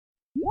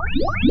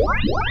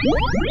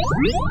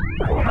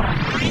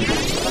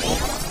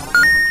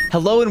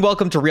Hello and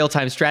welcome to Real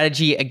Time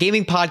Strategy, a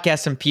gaming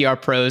podcast from PR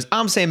Pros.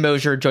 I'm Sam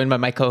Mosier, joined by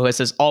my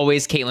co-host as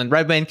always, Caitlin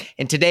Redman.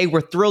 And today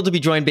we're thrilled to be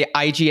joined by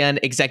IGN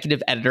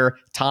Executive Editor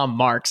Tom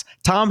Marks.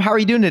 Tom, how are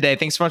you doing today?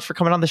 Thanks so much for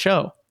coming on the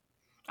show.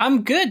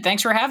 I'm good.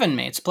 Thanks for having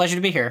me. It's a pleasure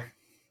to be here.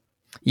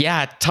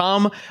 Yeah,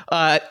 Tom,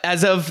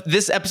 as of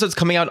this episode's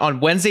coming out on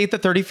Wednesday the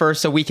 31st,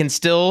 so we can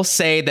still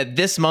say that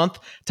this month,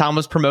 Tom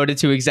was promoted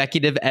to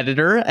executive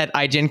editor at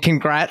IGN.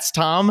 Congrats,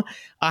 Tom.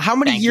 How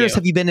many years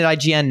have you been at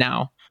IGN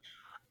now?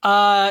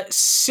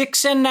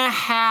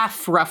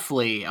 6.5,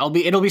 roughly.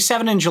 It'll be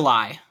 7 in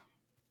July.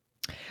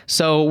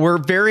 So we're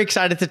very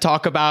excited to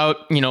talk about,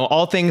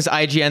 all things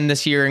IGN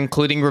this year,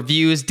 including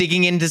reviews,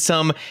 digging into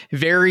some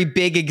very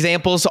big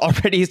examples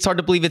already. It's hard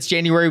to believe it's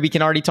January. We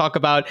can already talk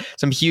about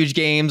some huge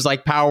games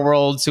like Power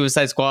World,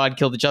 Suicide Squad,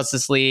 Kill the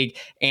Justice League,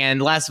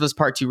 and Last of Us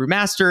Part 2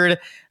 Remastered.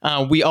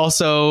 We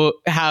also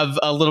have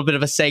a little bit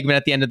of a segment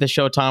at the end of the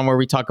show, Tom, where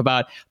we talk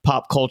about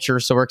pop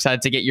culture. So we're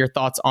excited to get your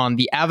thoughts on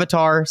the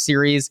Avatar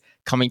series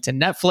coming to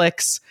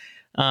Netflix.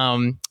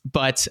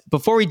 But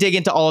before we dig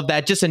into all of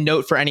that, just a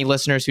note for any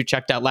listeners who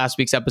checked out last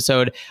week's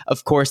episode.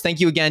 Of course,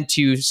 thank you again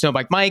to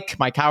Snowbike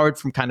Mike Howard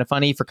from Kinda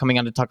Funny for coming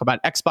on to talk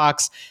about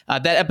Xbox.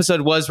 That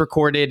episode was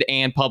recorded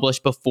and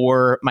published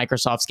before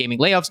Microsoft's gaming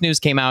layoffs news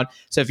came out.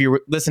 So if you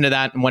listened to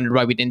that and wondered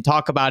why we didn't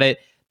talk about it,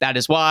 that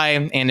is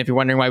why. And if you're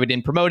wondering why we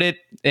didn't promote it,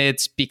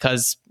 it's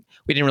because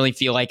we didn't really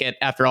feel like it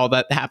after all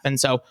that happened.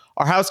 So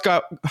our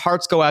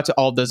hearts go out to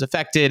all of those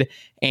affected.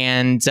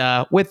 And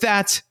with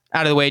that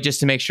out of the way, just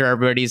to make sure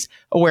everybody's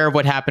aware of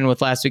what happened with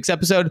last week's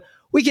episode,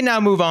 we can now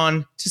move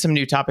on to some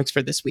new topics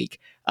for this week.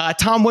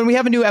 Tom, when we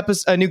have a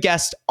new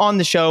guest on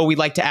the show, we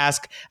like to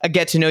ask a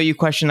get to know you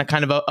question, a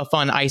kind of a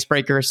fun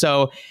icebreaker.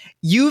 So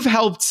you've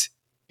helped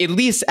at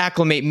least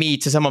acclimate me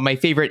to some of my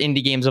favorite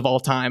indie games of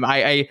all time.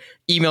 I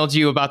emailed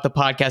you about the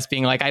podcast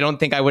being like, I don't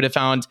think I would have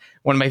found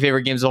one of my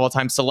favorite games of all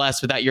time,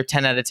 Celeste, without your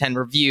 10 out of 10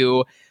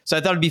 review. So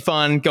I thought it'd be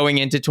fun going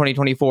into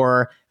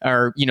 2024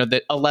 or,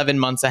 the 11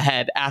 months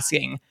ahead,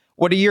 asking,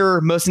 what are your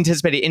most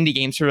anticipated indie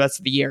games for the rest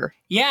of the year?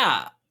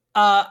 Yeah.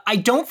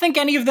 I don't think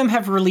any of them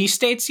have release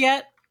dates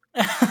yet.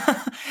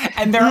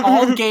 And they're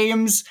all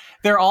games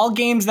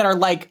that are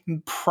like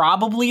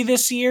probably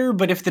this year,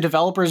 but if the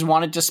developers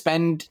wanted to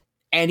spend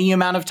any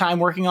amount of time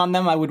working on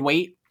them, I would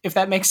wait, if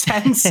that makes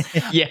sense.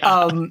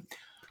 Yeah.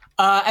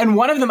 And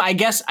one of them, I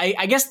guess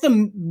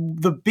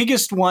the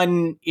biggest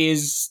one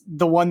is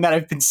the one that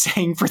I've been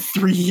saying for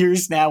 3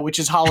 years now, which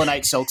is Hollow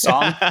Knight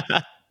Silksong.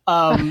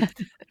 I'm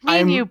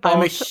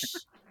a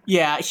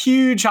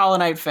huge Hollow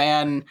Knight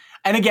fan.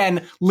 And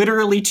again,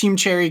 literally Team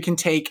Cherry can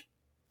take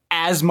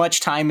as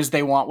much time as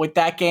they want with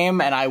that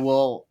game, and I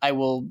will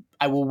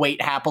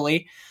wait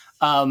happily.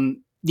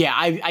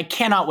 I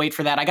cannot wait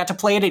for that. I got to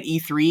play it at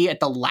E3, at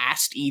the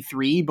last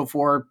E3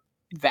 before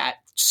that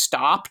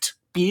stopped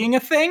being a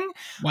thing.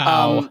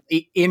 Wow.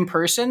 In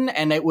person,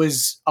 and it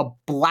was a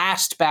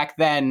blast back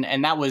then,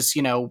 and that was,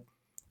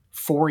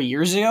 5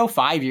 years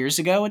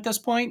ago at this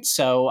point.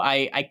 So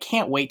I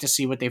can't wait to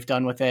see what they've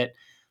done with it.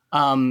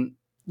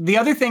 The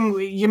other thing,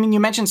 you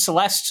mentioned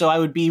Celeste, so I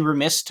would be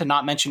remiss to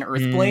not mention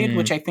Earthblade,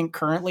 which I think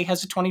currently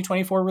has a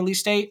 2024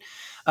 release date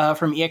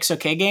from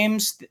EXOK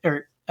Games.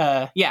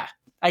 I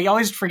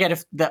always forget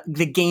if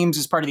the games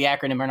is part of the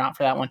acronym or not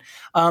for that one.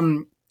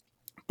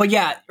 But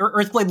yeah,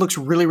 Earthblade looks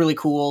really, really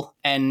cool.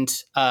 And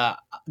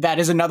that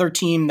is another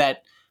team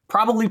that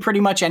probably pretty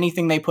much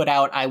anything they put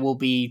out, I will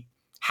be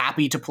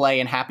happy to play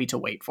and happy to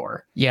wait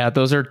for. Yeah,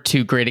 those are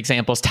two great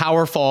examples.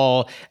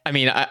 Towerfall,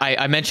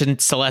 I mentioned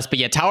Celeste, but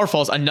yeah,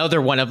 Towerfall is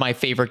another one of my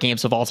favorite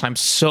games of all time.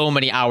 So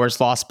many hours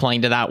lost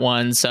playing to that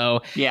one. So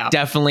yeah,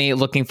 definitely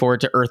looking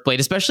forward to Earthblade,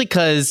 especially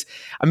because,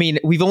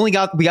 we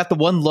got the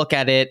one look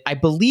at it. I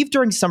believe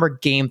during Summer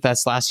Game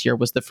Fest last year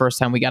was the first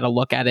time we got a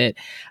look at it.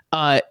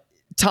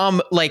 Tom,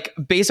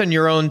 based on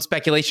your own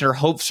speculation or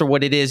hopes for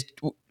what it is,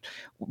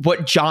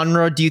 what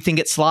genre do you think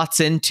it slots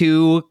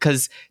into?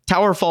 Because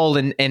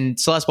Towerfall and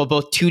Celeste, while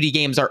both 2D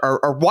games,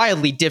 are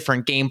wildly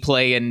different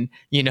gameplay and,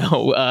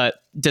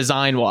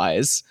 design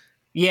wise.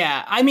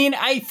 Yeah,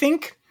 I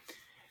think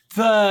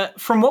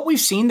from what we've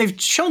seen, they've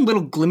shown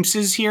little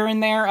glimpses here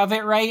and there of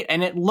it, right?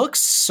 And it looks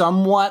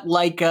somewhat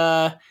like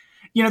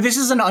this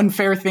is an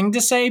unfair thing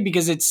to say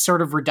because it's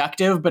sort of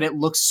reductive, but it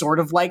looks sort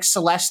of like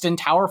Celeste and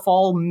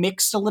Towerfall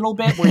mixed a little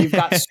bit, where you've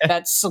got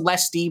that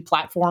Celeste-y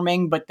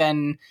platforming, but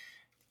then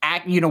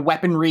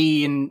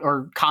weaponry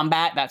or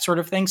combat, that sort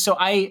of thing. So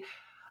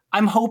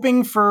I'm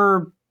hoping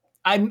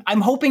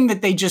that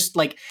they just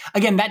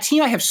again, that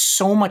team, I have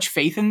so much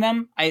faith in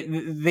them.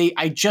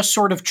 I just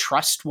sort of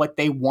trust what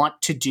they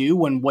want to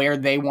do and where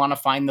they want to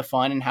find the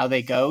fun and how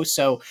they go.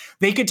 So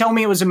they could tell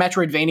me it was a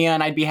Metroidvania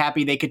and I'd be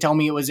happy. They could tell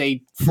me it was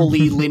a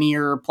fully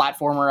linear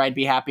platformer. I'd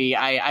be happy.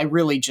 I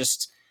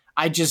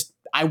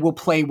will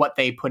play what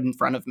they put in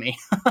front of me.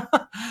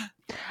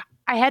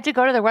 I had to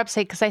go to their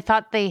website because I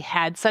thought they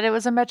had said it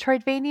was a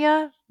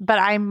Metroidvania, but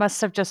I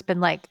must have just been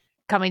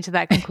coming to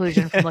that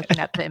conclusion from looking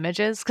at the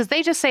images, because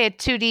they just say a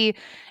 2D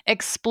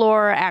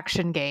explore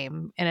action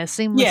game in a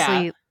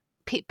seamlessly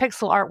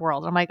pixel art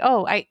world. I'm like,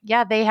 oh,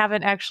 they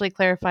haven't actually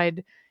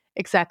clarified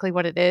exactly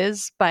what it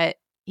is, but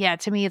yeah,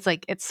 to me, it's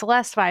like it's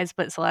Celeste vibes,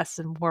 but Celeste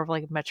in more of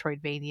like a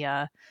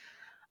Metroidvania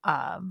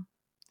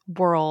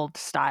world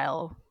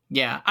style.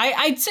 Yeah,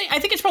 I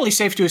think it's probably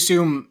safe to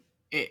assume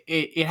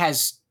it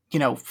has, you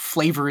know,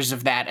 flavors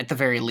of that at the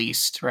very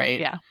least, right?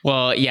 Yeah.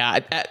 Well, yeah,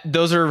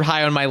 those are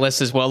high on my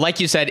list as well. Like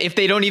you said, if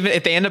they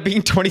end up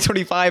being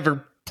 2025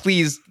 or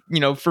please,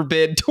 you know,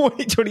 forbid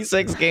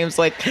 2026 games,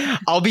 like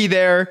I'll be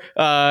there.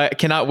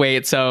 Cannot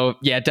wait. So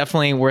yeah,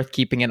 definitely worth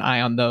keeping an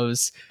eye on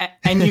those.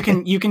 And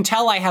you can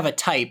tell I have a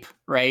type,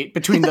 right,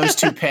 between those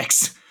two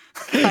picks.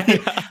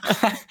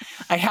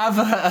 I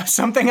have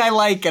something I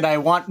like and I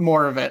want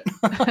more of it.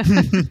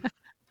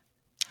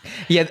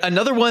 Yeah,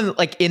 another one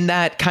like in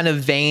that kind of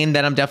vein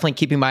that I'm definitely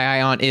keeping my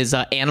eye on is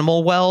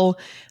Animal Well,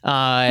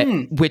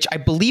 which I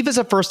believe is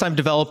a first-time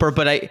developer,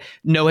 but I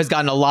know has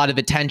gotten a lot of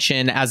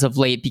attention as of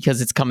late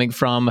because it's coming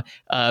from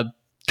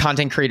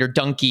content creator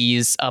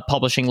Donkey's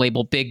publishing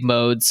label Big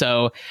Mode.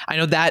 So I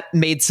know that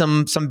made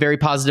some very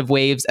positive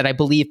waves, and I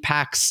believe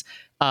PAX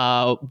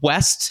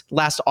West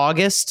last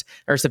August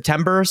or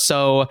September.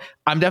 So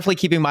I'm definitely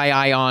keeping my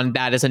eye on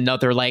that as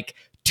another like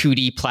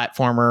 2D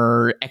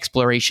platformer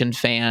exploration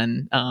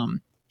fan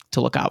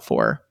to look out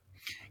for.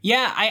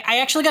 Yeah, I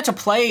actually got to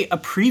play a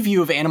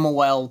preview of Animal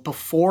Well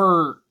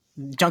before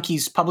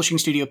Donkey's publishing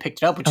studio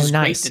picked it up, which is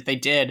nice. great that they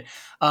did.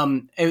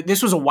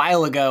 This was a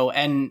while ago,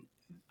 and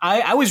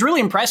I was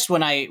really impressed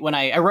when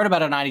I wrote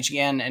about it on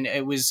IGN, and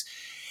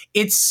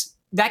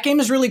that game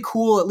is really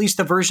cool, at least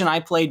the version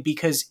I played,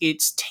 because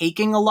it's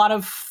taking a lot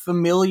of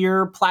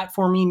familiar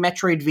platformy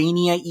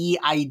Metroidvania-y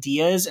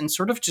ideas and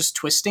sort of just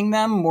twisting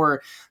them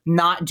or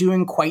not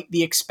doing quite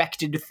the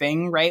expected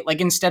thing, right?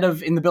 Like in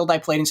the build I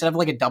played, instead of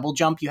like a double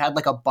jump, you had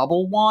like a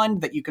bubble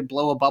wand that you could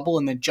blow a bubble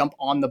and then jump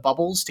on the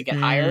bubbles to get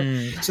higher.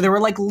 So there were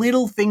like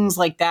little things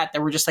like that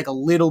were just like a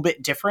little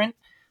bit different.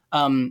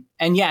 And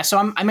yeah, so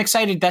I'm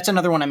excited. That's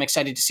another one I'm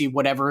excited to see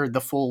whatever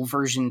the full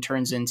version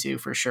turns into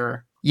for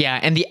sure.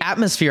 Yeah, and the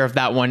atmosphere of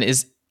that one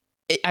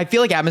I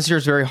feel like atmosphere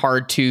is very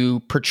hard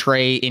to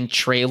portray in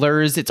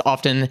trailers. It's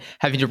often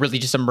having to really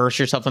just immerse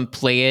yourself and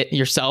play it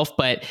yourself.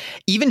 But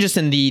even just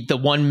in the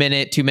 1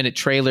 minute, 2 minute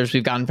trailers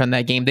we've gotten from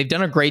that game, they've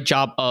done a great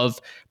job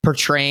of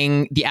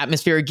portraying the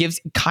atmosphere. It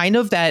gives kind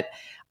of that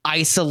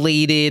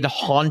isolated,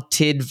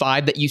 haunted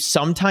vibe that you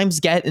sometimes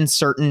get in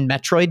certain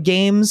Metroid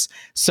games.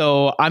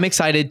 So I'm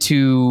excited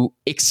to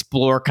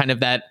explore kind of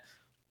that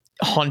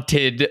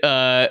haunted,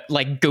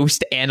 like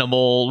ghost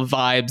animal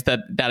vibes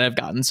that I've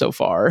gotten so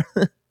far.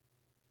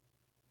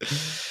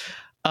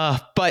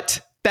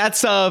 But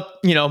that's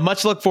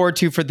much to look forward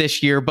to for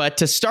this year. But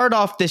to start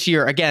off this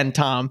year, again,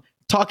 Tom,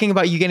 talking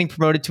about you getting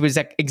promoted to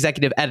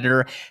executive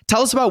editor,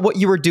 tell us about what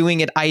you were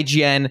doing at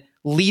IGN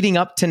leading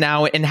up to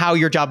now and how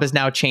your job has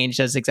now changed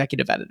as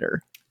executive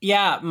editor.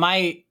 Yeah,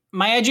 my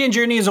IGN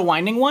journey is a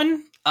winding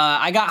one.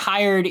 I got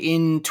hired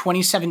in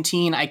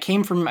 2017. I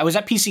was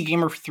at PC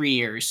Gamer for 3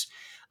 years.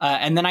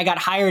 And then I got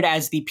hired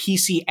as the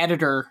PC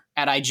editor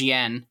at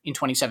IGN in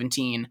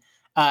 2017.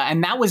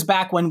 And that was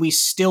back when we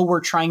still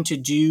were trying to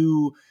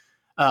do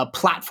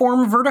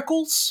platform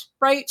verticals,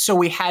 right? So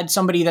we had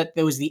somebody that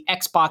was the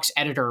Xbox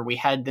editor, we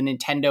had the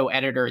Nintendo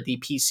editor, the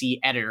PC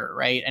editor,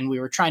 right? And we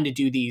were trying to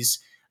do these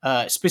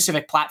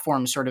specific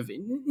platforms, sort of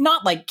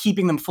not like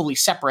keeping them fully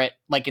separate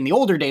like in the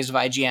older days of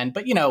IGN,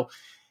 but, you know,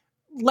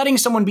 letting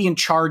someone be in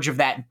charge of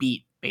that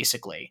beat,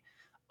 basically.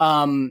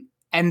 And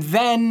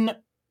then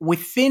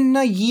within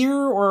a year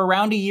or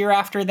around a year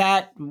after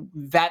that,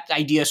 that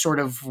idea sort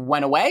of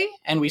went away.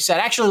 And we said,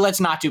 actually, let's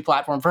not do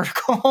platform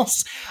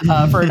verticals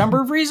for a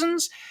number of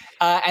reasons.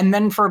 And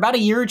then for about a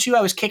year or two,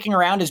 I was kicking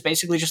around as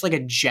basically just like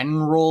a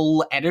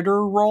general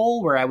editor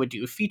role where I would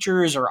do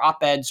features or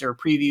op-eds or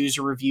previews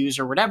or reviews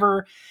or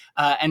whatever.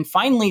 And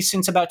finally,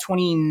 since about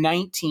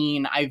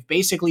 2019, I've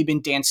basically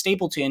been Dan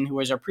Stapleton, who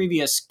was our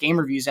previous Game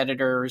Reviews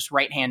editor's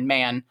right-hand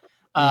man,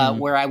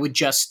 where I would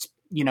just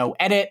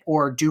edit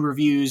or do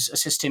reviews,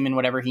 assist him in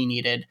whatever he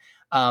needed.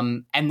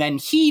 And then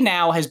he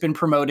now has been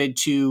promoted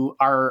to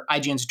our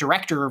IGN's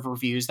director of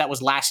reviews. That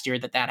was last year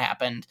that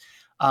happened.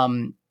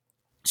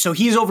 So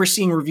he's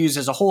overseeing reviews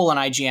as a whole on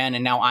IGN,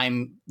 and now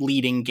I'm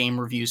leading game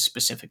reviews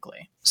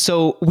specifically.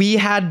 So we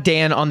had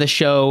Dan on the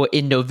show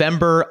in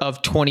November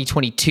of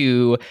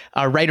 2022,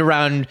 right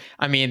around,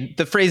 I mean,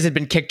 the phrase had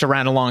been kicked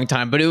around a long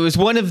time, but it was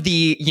one of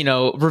the,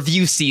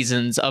 review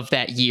seasons of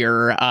that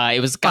year.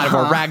 It was God of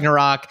War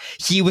Ragnarok.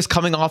 He was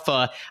coming off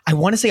I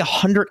want to say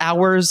 100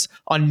 hours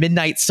on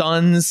Midnight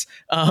Suns,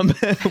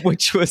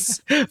 which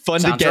was fun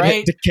to get,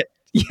 right.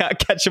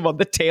 Catch him on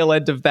the tail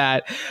end of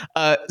that.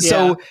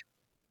 So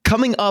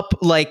coming up,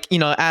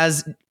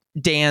 as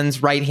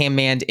Dan's right-hand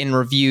man in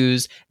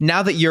reviews,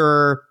 now that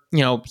you're,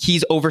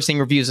 he's overseeing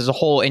reviews as a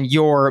whole and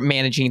you're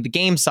managing the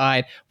game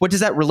side, what does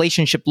that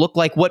relationship look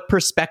like? What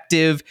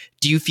perspective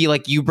do you feel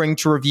like you bring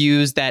to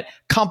reviews that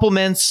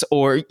complements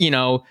or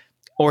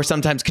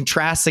sometimes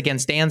contrasts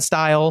against Dan's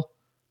style?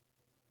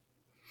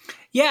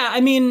 Yeah,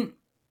 I mean,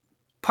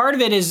 part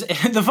of it is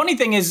the funny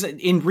thing is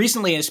in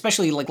recently,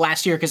 especially like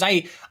last year, because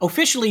I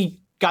officially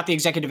got the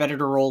executive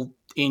editor role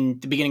in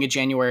the beginning of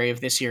January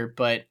of this year,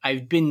 but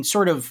I've been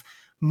sort of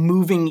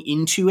moving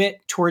into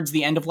it towards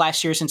the end of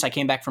last year since I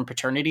came back from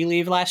paternity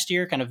leave last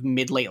year, kind of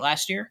mid-late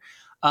last year.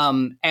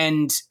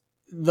 And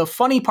the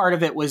funny part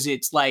of it was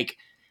it's like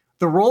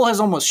the role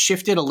has almost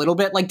shifted a little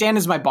bit. Like Dan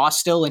is my boss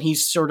still, and he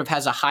sort of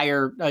has a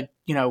higher,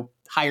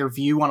 higher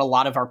view on a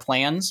lot of our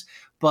plans.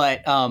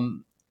 But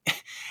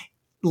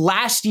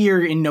last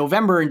year in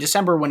November and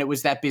December, when it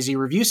was that busy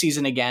review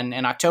season again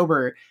in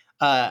October,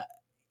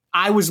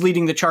 I was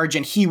leading the charge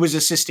and he was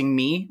assisting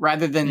me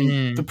rather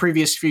than the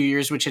previous few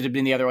years, which had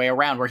been the other way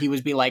around, where he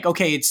would be like,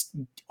 okay, it's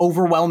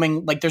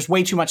overwhelming. Like there's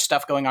way too much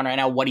stuff going on right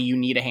now. What do you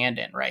need a hand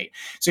in? Right.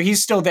 So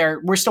he's still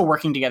there. We're still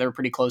working together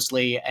pretty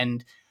closely.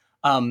 And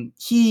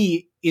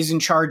he is in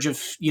charge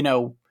of,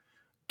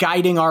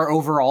 guiding our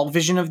overall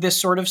vision of this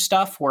sort of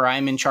stuff, where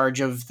I'm in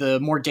charge of the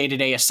more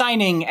day-to-day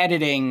assigning,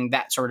 editing,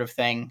 that sort of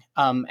thing.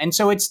 And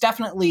so it's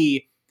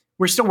definitely,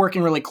 we're still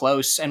working really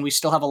close and we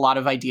still have a lot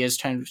of ideas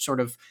to sort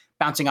of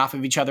bouncing off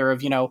of each other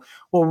of,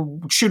 well,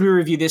 should we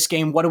review this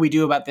game? What do we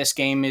do about this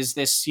game? Is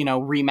this,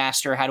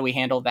 remaster? How do we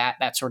handle that?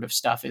 That sort of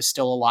stuff is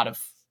still a lot of,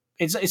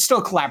 it's still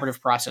a collaborative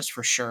process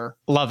for sure.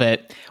 Love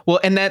it. Well,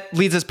 and that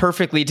leads us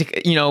perfectly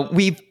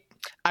to,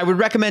 I would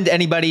recommend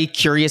anybody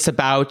curious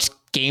about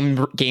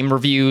game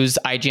reviews,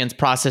 IGN's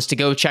process, to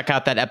go check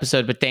out that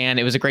episode with Dan.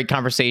 It was a great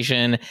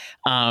conversation.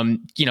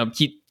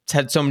 He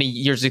had so many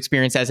years of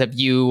experience, as have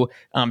you,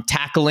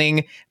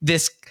 tackling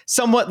this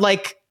somewhat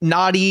like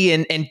naughty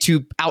and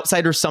to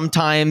outsiders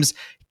sometimes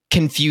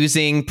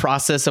confusing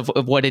process of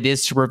what it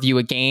is to review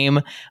a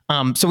game.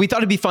 So we thought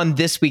it'd be fun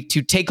this week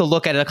to take a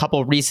look at a couple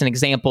of recent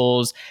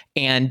examples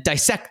and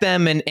dissect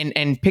them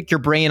and pick your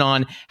brain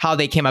on how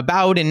they came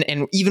about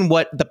and even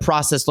what the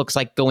process looks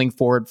like going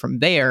forward from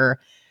there.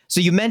 So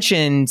you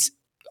mentioned,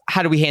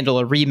 how do we handle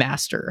a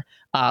remaster?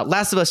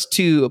 Last of Us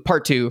 2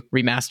 Part 2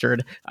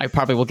 Remastered. I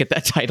probably will get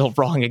that title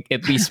wrong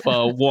at least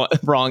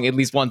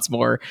once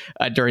more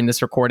during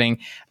this recording.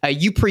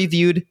 You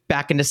previewed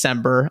back in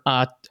December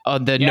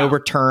on the no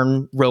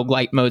return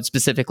roguelite mode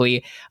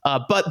specifically,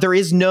 but there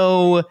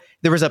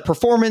was a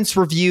performance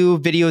review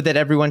video that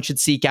everyone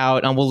should seek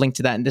out, and we'll link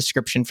to that in the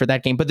description for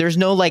that game. But there's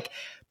no like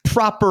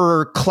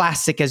proper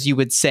classic, as you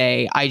would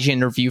say,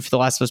 IGN review for The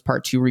Last of Us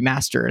Part 2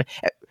 Remastered.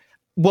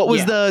 What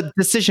was the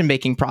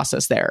decision-making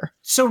process there?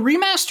 So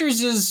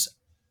remasters is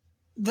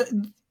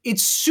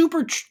it's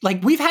super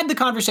like we've had the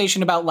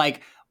conversation about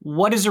like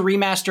what is a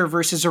remaster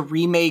versus a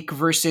remake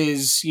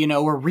versus,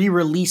 a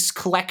re-release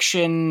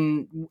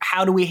collection?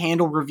 How do we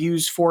handle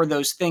reviews for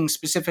those things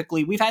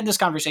specifically? We've had this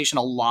conversation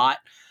a lot.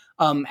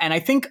 And I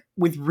think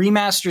with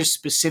remasters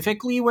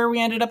specifically, where we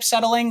ended up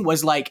settling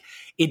was like,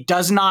 it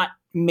does not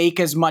make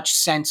as much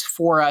sense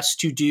for us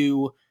to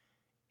do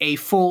a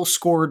full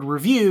scored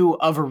review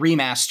of a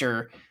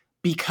remaster,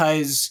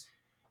 because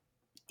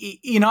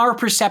in our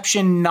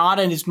perception, not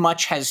as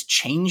much has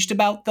changed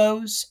about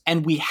those,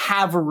 and we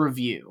have a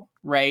review,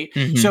 right?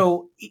 Mm-hmm.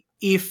 So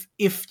if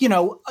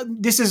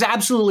this is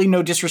absolutely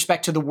no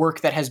disrespect to the work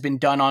that has been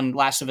done on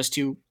Last of Us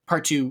 2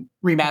 Part 2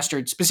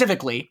 Remastered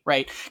specifically,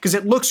 right? Because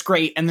it looks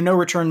great and the no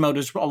return mode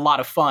is a lot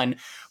of fun,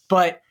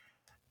 but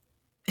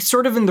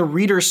sort of in the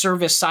reader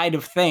service side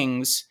of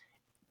things,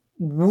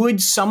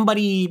 would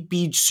somebody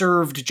be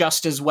served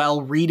just as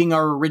well reading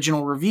our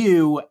original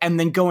review and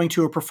then going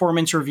to a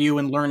performance review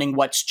and learning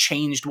what's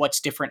changed, what's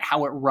different,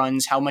 how it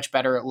runs, how much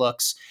better it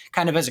looks,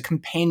 kind of as a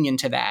companion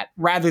to that,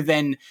 rather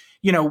than,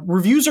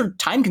 reviews are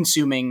time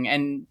consuming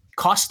and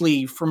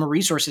costly from a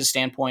resources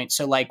standpoint.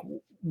 So like,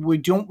 we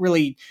don't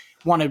really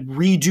want to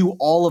redo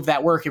all of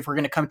that work if we're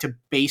going to come to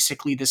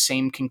basically the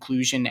same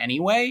conclusion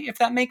anyway, if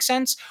that makes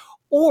sense.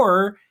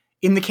 Or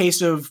in the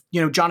case of,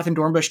 Jonathan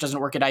Dornbush doesn't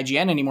work at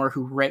IGN anymore,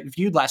 who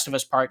reviewed Last of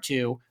Us Part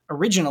 2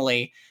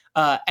 originally.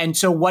 And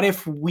so what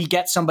if we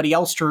get somebody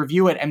else to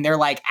review it and they're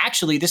like,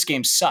 actually, this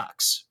game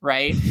sucks,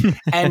 right?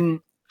 And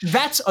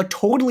that's a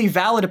totally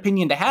valid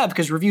opinion to have,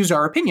 because reviews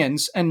are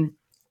opinions. And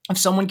if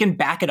someone can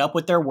back it up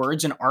with their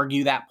words and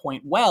argue that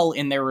point well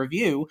in their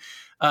review,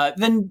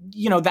 then,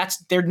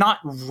 they're not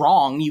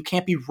wrong. You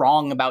can't be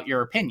wrong about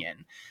your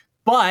opinion.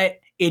 But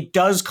it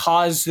does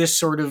cause this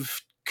sort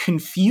of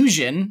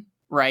confusion,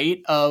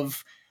 right?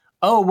 Of,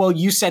 oh, well,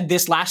 you said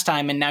this last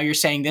time and now you're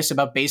saying this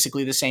about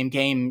basically the same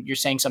game. You're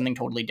saying something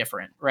totally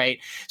different, right?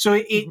 So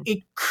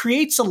it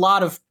creates a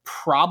lot of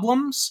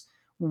problems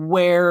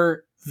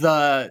where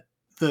the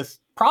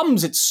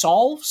problems it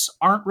solves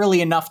aren't really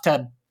enough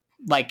to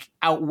like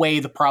outweigh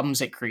the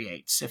problems it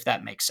creates, if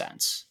that makes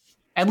sense.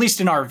 At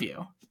least in our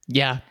view.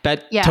 Yeah,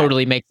 that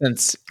totally makes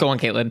sense. Go on,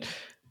 Caitlin.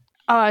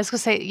 Oh, I was going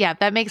to say, yeah,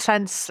 that makes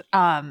sense.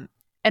 And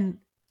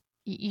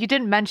you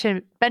didn't mention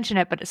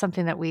it, but it's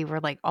something that we were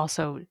like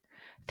also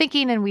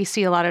thinking, and we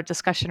see a lot of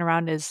discussion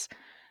around is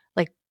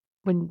like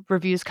when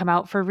reviews come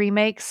out for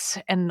remakes,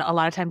 and a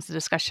lot of times the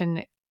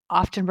discussion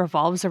often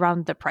revolves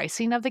around the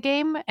pricing of the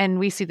game. And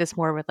we see this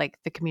more with like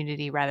the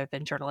community rather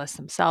than journalists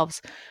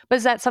themselves. But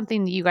is that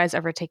something that you guys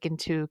ever take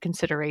into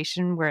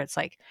consideration where it's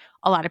like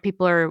a lot of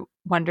people are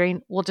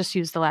wondering, we'll just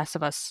use The Last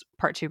of Us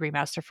Part 2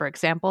 remaster, for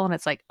example. And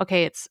it's like,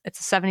 okay, it's a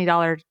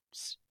 $70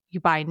 you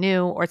buy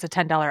new, or it's a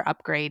 $10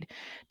 upgrade.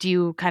 Do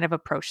you kind of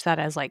approach that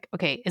as like,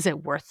 okay, is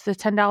it worth the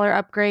 $10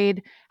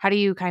 upgrade? How do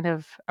you kind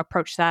of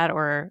approach that?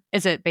 Or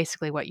is it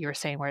basically what you were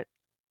saying where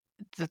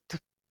the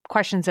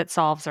questions it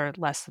solves are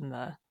less than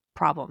the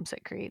problems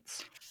it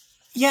creates?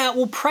 Yeah,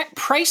 well,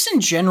 price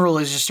in general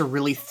is just a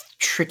really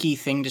tricky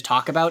thing to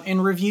talk about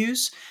in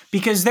reviews,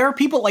 because there are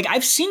people, like,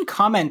 I've seen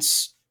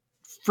comments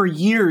for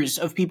years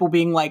of people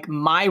being like,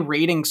 my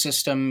rating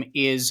system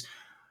is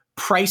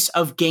price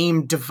of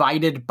game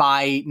divided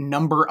by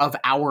number of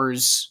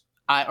hours,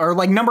 or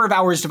like number of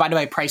hours divided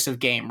by price of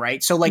game,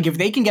 right? So like if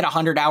they can get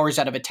 100 hours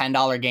out of a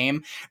 $10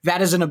 game,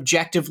 that is an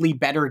objectively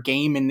better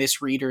game in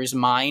this reader's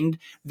mind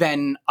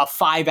than a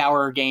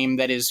 5-hour game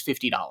that is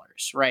 $50,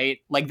 right?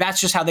 Like that's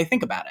just how they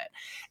think about it.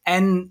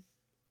 And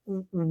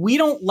we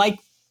don't like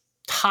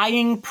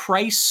tying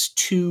price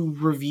to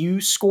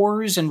review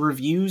scores and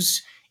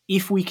reviews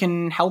if we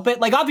can help it.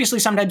 Like obviously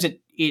sometimes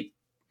it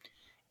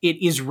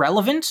is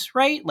relevant,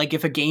 right? Like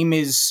if a game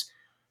is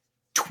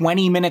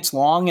 20 minutes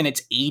long and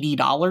it's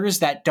 $80,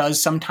 that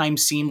does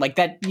sometimes seem like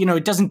that, you know,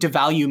 it doesn't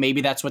devalue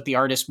maybe that's what the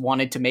artist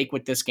wanted to make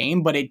with this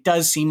game, but it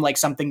does seem like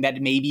something that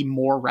may be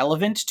more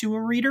relevant to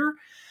a reader.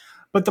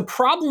 But the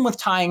problem with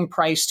tying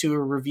price to a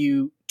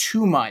review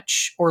too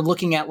much, or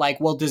looking at like,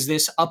 well, is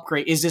this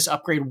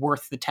upgrade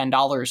worth the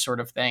 $10 sort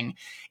of thing,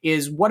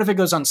 is what if it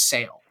goes on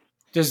sale?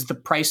 Does the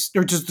price,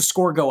 or does the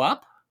score go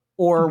up?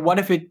 Or what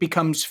if it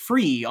becomes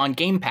free on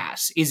Game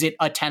Pass? Is it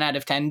a 10 out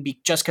of 10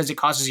 just because it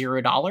costs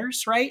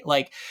 $0, right?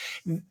 Like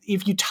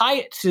if you tie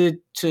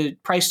it to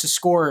price to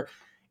score,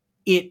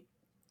 it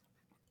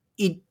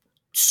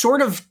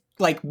sort of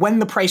like when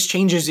the price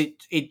changes, it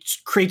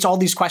creates all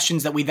these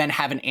questions that we then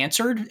haven't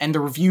answered, and the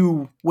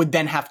review would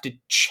then have to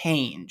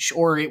change,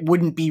 or it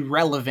wouldn't be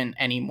relevant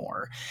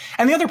anymore.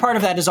 And the other part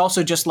of that is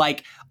also just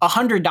like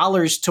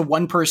 $100 to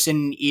one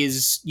person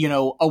is, you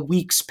know, a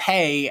week's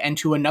pay, and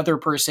to another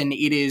person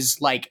it is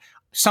like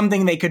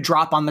something they could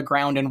drop on the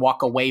ground and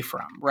walk away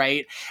from,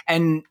 right?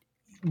 And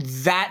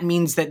that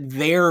means that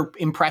their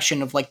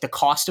impression of like the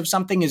cost of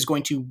something is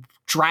going to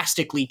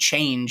drastically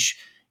change,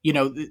 you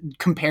know,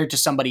 compared to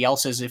somebody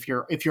else's if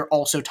you're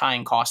also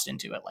tying cost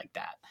into it like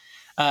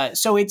that.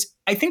 So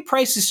I think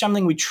price is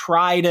something we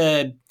try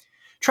to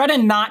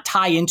not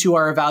tie into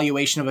our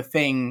evaluation of a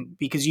thing,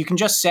 because you can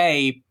just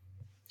say,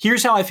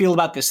 here's how I feel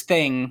about this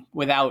thing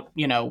without,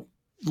 you know,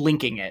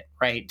 linking it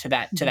right to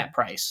that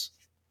price.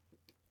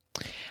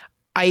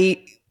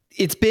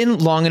 It's been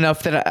long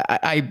enough that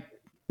I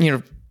you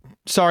know,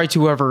 sorry to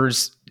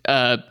whoever's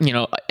you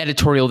know,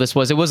 editorial this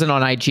was. It wasn't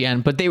on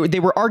IGN, but they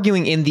were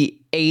arguing in the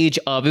age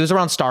of, it was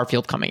around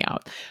Starfield coming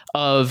out,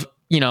 of,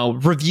 you know,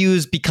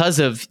 reviews because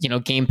of, you know,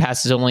 Game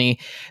Pass has only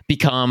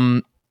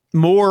become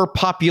more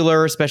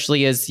popular,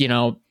 especially as, you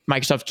know,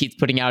 Microsoft keeps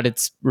putting out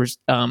its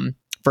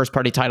first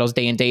party titles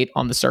day and date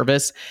on the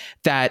service,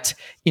 that,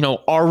 you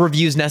know, are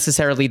reviews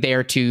necessarily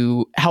there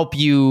to help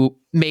you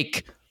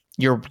make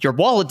your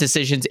wallet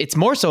decisions? It's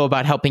more so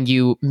about helping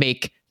you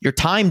make your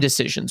time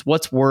decisions.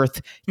 What's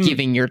worth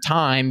giving your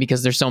time,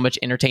 because there's so much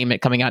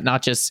entertainment coming out,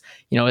 not just,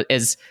 you know,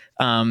 as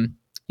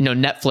you know,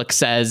 Netflix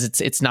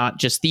says, it's not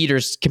just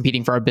theaters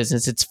competing for our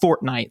business, it's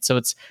Fortnite. So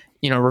it's,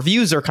 you know,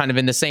 reviews are kind of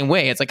in the same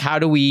way. It's like, how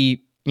do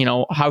we, you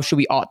know, how should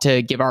we ought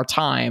to give our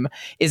time?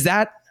 Is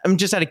that, I'm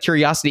just out of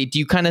curiosity, do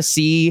you kind of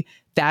see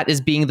that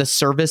as being the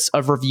service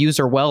of reviews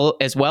or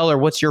or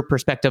what's your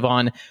perspective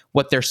on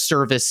what their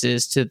service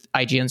is to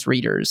IGN's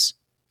readers?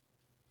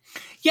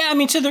 Yeah, I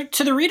mean, to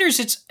the readers,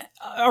 it's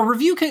a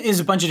review is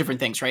a bunch of different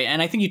things, right?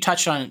 And I think you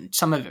touched on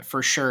some of it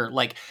for sure.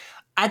 Like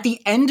at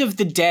the end of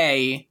the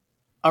day,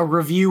 a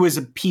review is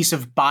a piece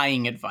of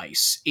buying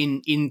advice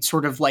in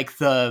sort of like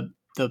the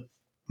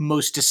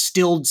most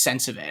distilled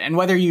sense of it. And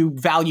whether you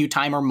value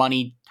time or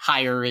money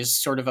higher is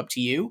sort of up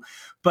to you.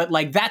 But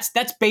like that's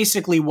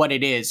basically what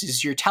it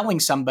is you're telling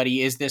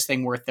somebody, is this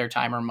thing worth their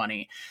time or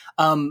money?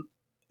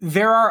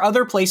 There are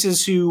other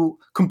places who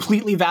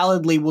completely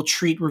validly will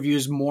treat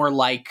reviews more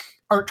like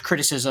art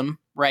criticism,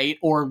 right?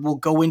 Or will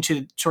go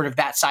into sort of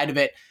that side of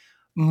it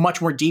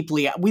much more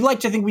deeply. We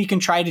like to think we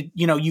can try to,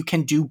 you know, you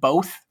can do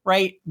both,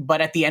 right?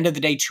 But at the end of the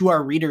day, to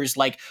our readers,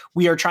 like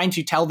we are trying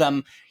to tell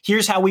them,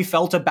 here's how we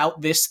felt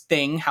about this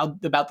thing,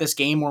 about this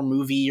game or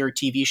movie or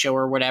TV show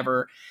or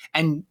whatever.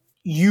 And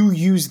you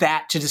use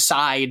that to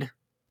decide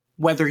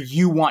whether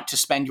you want to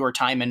spend your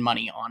time and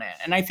money on it.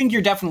 And I think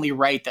you're definitely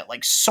right that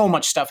like so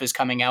much stuff is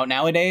coming out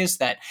nowadays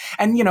that,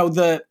 and you know,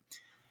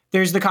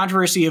 there's the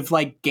controversy of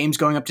like games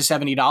going up to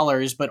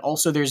 $70, but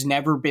also there's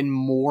never been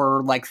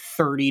more like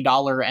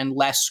 $30 and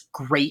less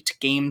great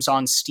games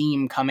on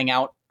Steam coming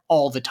out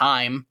all the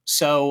time.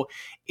 So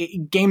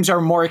games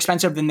are more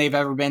expensive than they've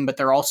ever been, but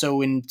they're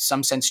also in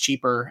some sense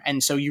cheaper.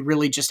 And so you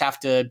really just have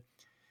to,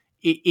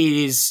 it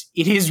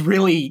is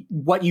really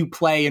what you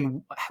play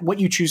and what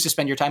you choose to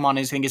spend your time on,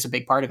 I think, is a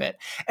big part of it,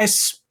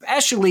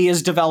 especially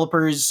as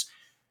developers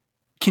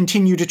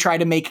continue to try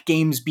to make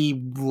games be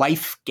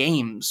life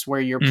games where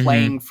you're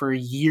playing for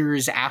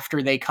years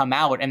after they come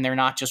out and they're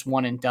not just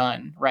one and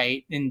done,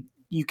 right? And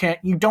you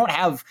don't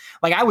have,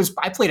 like,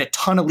 I played a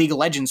ton of League of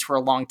Legends for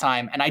a long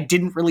time, and I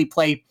didn't really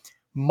play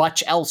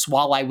much else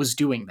while I was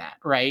doing that,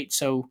 right?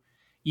 So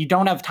you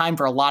don't have time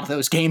for a lot of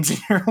those games in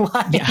your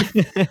life.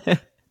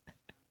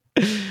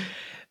 Yeah.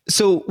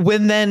 So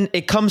when then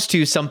it comes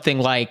to something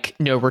like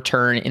No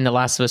Return in The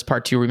Last of Us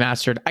Part 2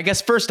 Remastered, I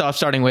guess first off,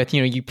 starting with,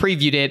 you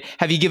previewed it.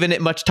 Have you given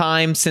it much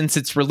time since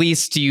it's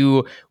released?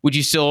 Would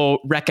you still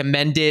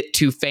recommend it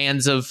to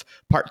fans of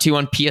Part 2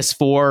 on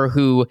PS4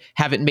 who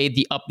haven't made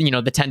the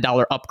the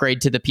 $10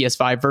 upgrade to the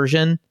PS5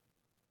 version?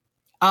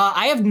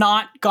 I have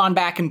not gone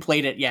back and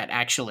played it yet,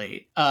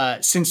 actually,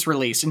 since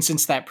release and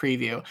since that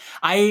preview.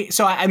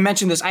 I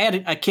mentioned this. I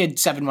had a kid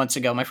 7 months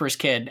ago, my first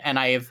kid, and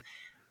I have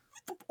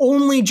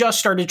only just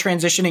started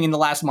transitioning in the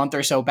last month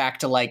or so back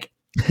to like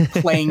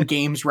playing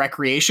games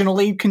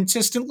recreationally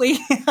consistently.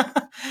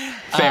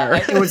 Fair.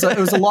 It was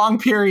a long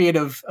period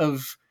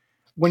of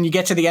when you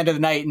get to the end of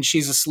the night and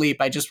she's asleep,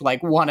 I just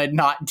like want to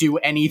not do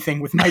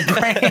anything with my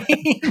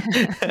brain.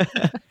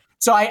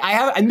 So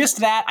I missed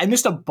that. I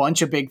missed a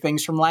bunch of big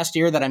things from last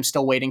year that I'm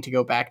still waiting to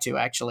go back to,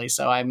 actually.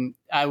 So I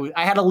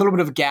had a little bit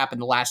of a gap in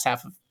the last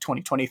half of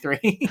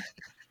 2023.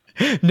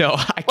 No,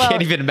 I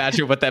can't even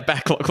imagine what that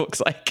backlog looks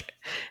like.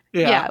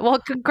 Yeah. Well,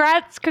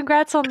 congrats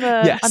on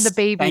the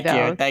baby,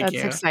 though. Thank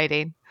you. That's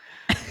exciting.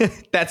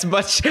 That's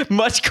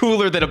much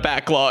cooler than a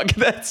backlog.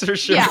 That's for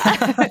sure.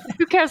 Yeah.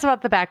 Who cares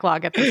about the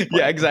backlog at this point?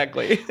 Yeah,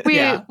 exactly. We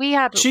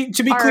had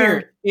to be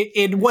clear,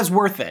 it was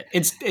worth it.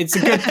 It's a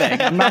good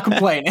thing. I'm not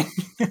complaining.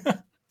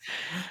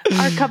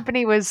 Our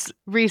company was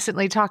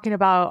recently talking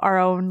about our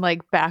own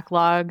like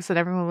backlogs, and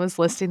everyone was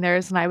listing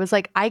theirs, and I was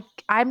like,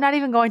 I'm not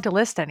even going to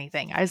list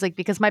anything. I was like,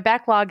 because my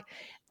backlog,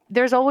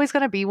 there's always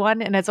going to be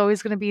one, and it's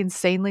always going to be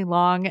insanely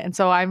long, and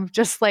so I'm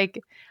just like,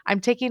 I'm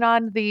taking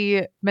on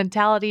the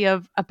mentality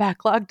of a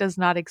backlog does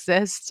not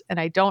exist, and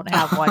I don't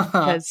have one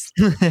because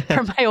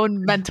for my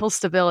own mental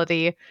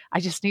stability, I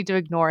just need to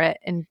ignore it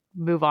and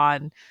move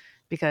on,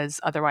 because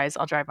otherwise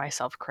I'll drive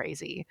myself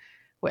crazy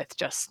with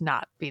just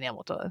not being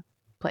able to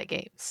play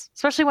games,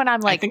 especially when I'm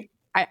like,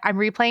 I'm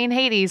replaying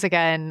Hades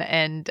again,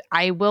 and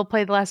I will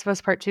play The Last of Us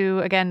Part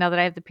 2 again now that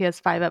I have the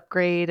PS5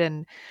 upgrade,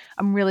 and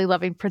I'm really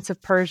loving Prince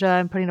of Persia.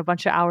 I'm putting a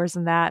bunch of hours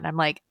in that, and I'm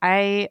like,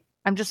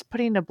 I'm just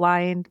putting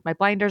my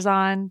blinders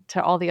on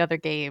to all the other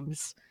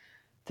games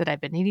that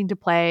I've been needing to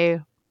play.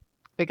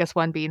 Biggest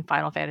one being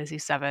Final Fantasy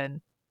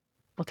VII.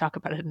 We'll talk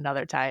about it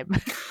another time.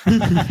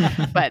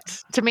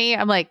 But to me,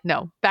 I'm like,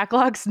 no,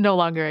 backlogs no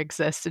longer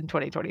exist in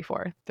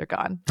 2024. They're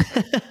gone.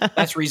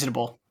 That's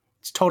reasonable.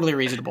 It's totally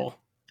reasonable.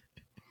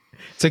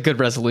 It's a good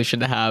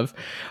resolution to have.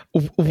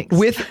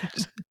 With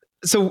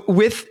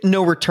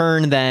No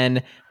Return,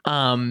 then,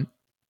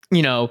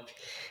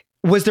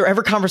 was there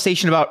ever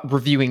conversation about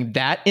reviewing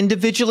that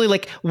individually?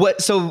 Like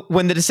what? So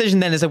when the decision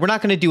then is that we're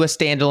not going to do a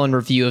standalone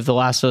review of The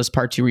Last of Us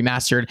Part 2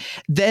 Remastered,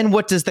 then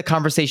what does the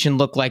conversation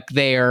look like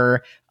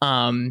there?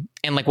 And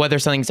like whether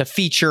something's a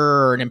feature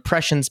or an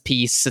impressions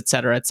piece, et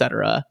cetera, et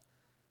cetera.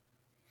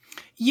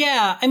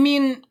 Yeah, I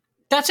mean,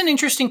 that's an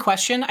interesting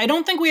question. I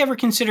don't think we ever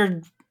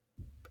considered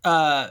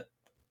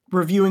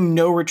reviewing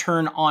No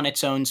Return on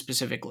its own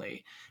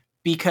specifically,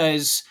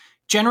 because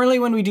generally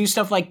when we do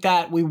stuff like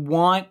that, we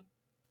want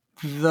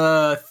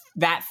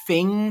that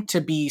thing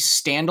to be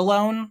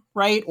standalone,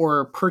 right?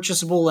 Or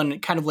purchasable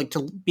and kind of like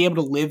to be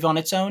able to live on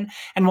its own.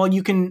 And while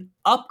you can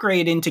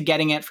upgrade into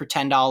getting it for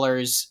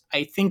 $10,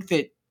 I think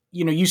that,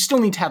 you still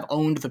need to have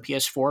owned the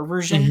PS4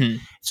 version. Mm-hmm.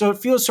 So it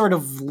feels sort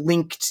of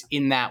linked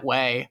in that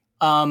way.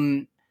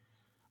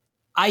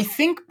 I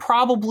think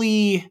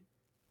probably,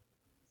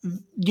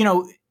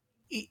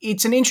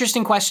 it's an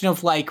interesting question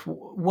of like,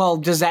 well,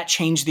 does that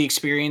change the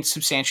experience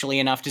substantially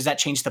enough? Does that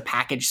change the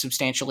package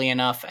substantially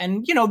enough?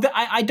 And,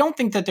 I don't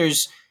think that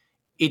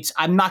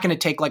I'm not going to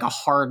take like a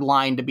hard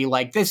line to be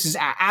like, this is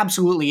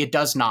absolutely, it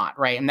does not.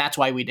 Right. And that's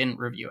why we didn't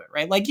review it.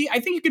 Right. Like, I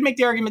think you could make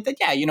the argument that,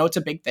 yeah, it's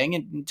a big thing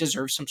and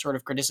deserves some sort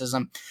of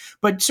criticism,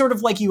 but sort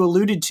of like you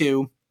alluded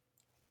to,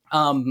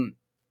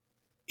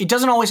 it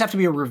doesn't always have to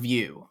be a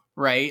review,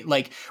 right?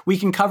 Like we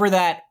can cover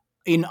that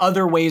in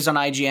other ways on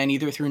IGN,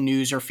 either through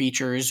news or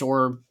features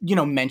or,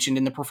 mentioned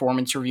in the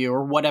performance review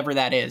or whatever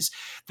that is,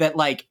 that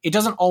like, it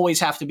doesn't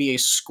always have to be a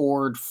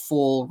scored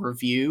full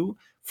review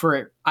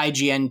for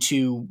IGN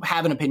to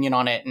have an opinion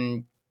on it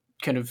and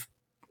kind of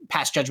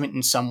pass judgment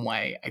in some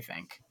way, I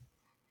think.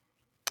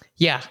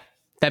 Yeah,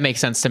 that makes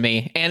sense to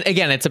me. And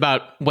again, it's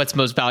about what's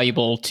most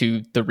valuable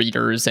to the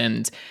readers.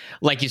 And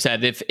like you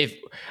said, if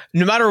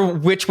no matter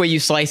which way you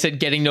slice it,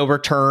 getting No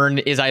Return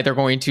is either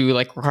going to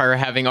like require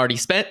having already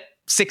spent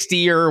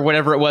 $60 or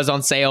whatever it was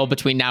on sale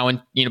between now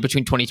and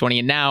between 2020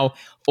 and now,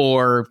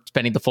 or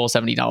spending the full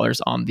 $70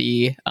 on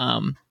the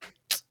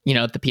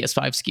the PS5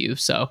 SKU.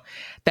 So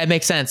that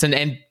makes sense.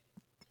 And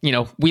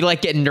we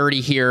like getting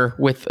nerdy here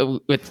with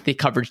the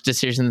coverage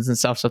decisions and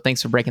stuff. So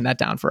thanks for breaking that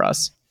down for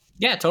us.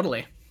 Yeah,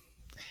 totally.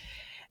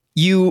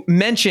 You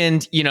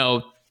mentioned,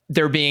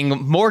 there being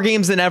more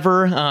games than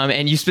ever,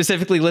 and you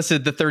specifically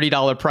listed the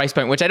 $30 price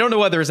point, which I don't know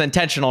whether it's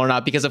intentional or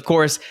not, because of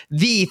course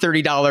the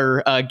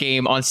 $30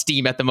 game on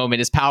Steam at the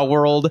moment is Power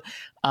World.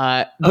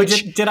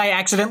 Did I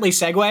accidentally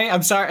segue?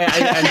 I'm sorry,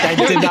 I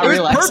did not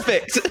realize.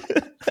 Perfect.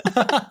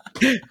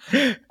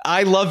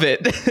 I love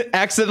it.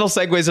 Accidental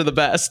segues are the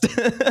best.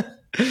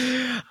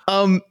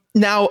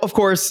 Now, of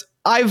course,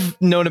 I've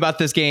known about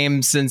this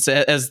game since,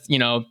 as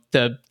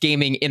the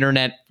gaming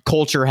internet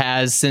culture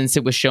has, since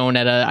it was shown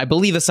at I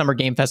believe a Summer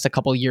Game Fest a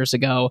couple of years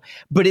ago.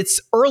 But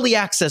its early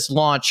access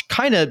launch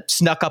kind of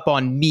snuck up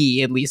on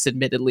me, at least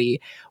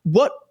admittedly.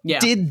 What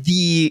did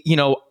the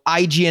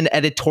IGN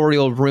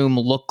editorial room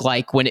look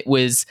like when it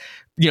was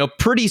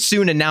pretty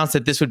soon announced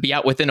that this would be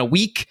out within a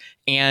week?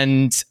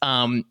 And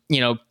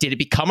did it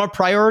become a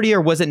priority,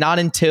 or was it not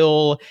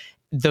until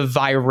the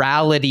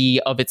virality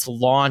of its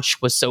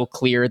launch was so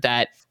clear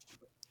that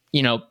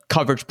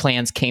coverage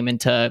plans came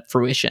into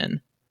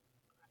fruition?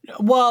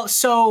 Well,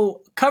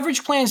 so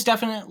coverage plans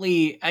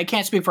definitely, I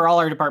can't speak for all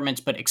our departments,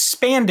 but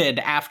expanded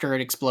after it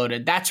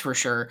exploded. That's for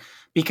sure.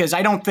 Because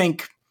I don't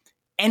think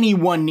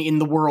anyone in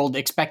the world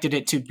expected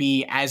it to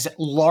be as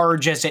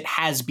large as it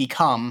has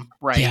become,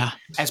 right? Yeah.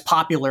 As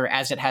popular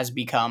as it has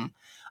become.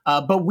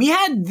 But we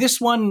had this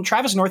one,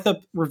 Travis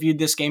Northup reviewed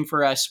this game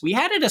for us. We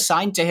had it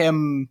assigned to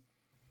him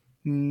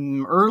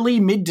early,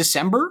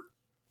 mid-December.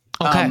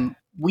 Okay.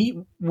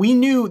 We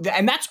knew that,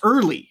 and that's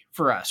early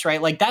for us,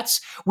 right? Like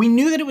we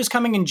knew that it was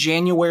coming in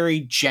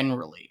January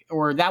generally,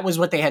 or that was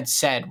what they had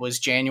said was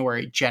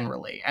January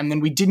generally. And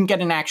then we didn't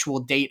get an actual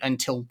date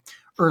until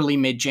early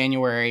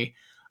mid-January.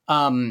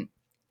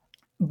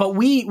 But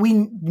we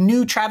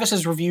knew Travis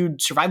has reviewed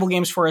survival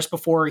games for us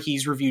before.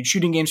 He's reviewed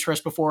shooting games for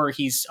us before.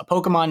 He's a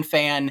Pokemon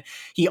fan.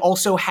 He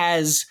also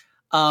has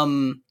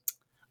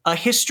a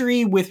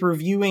history with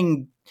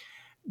reviewing,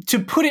 to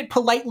put it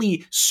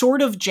politely, sort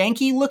of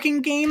janky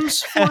looking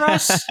games for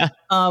us.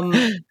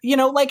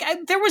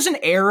 There was an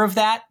air of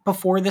that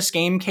before this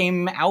game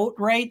came out,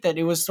 right? That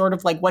it was sort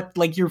of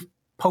like your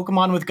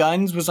Pokemon with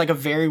guns was like a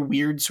very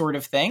weird sort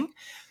of thing.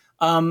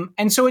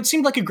 And so it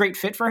seemed like a great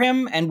fit for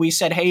him. And we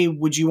said, hey,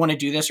 would you want to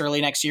do this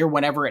early next year,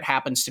 whenever it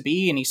happens to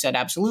be? And he said,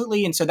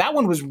 absolutely. And so that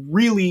one was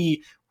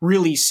really,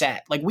 really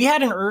set. Like we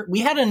had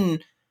an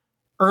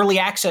early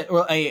access,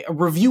 a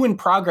review in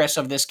progress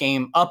of this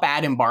game up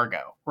at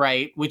embargo,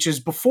 right? Which is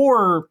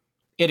before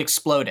it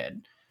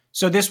exploded.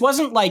 So this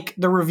wasn't like,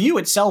 the review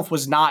itself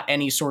was not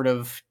any sort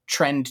of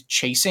trend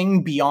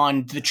chasing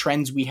beyond the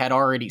trends we had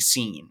already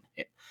seen.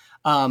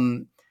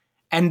 But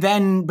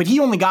he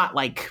only got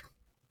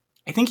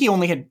I think he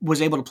only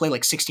was able to play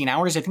 16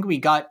 hours. I think we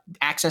got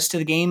access to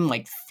the game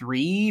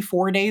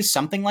 3-4 days,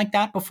 something like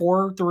that,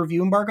 before the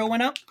review embargo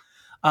went up.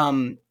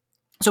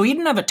 So he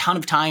didn't have a ton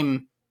of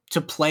time to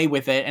play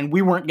with it, and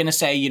we weren't going to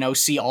say,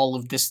 see all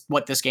of this,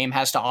 what this game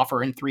has to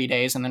offer in 3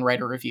 days and then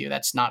write a review.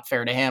 That's not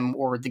fair to him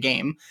or the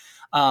game.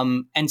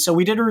 And so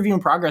we did a review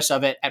in progress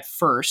of it at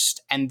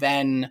first, and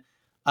then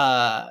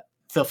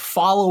the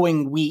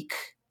following week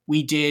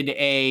we did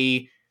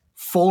a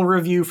full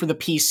review for the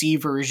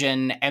PC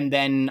version, and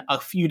then a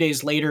few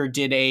days later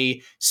did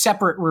a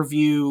separate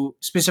review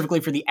specifically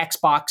for the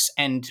Xbox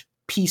and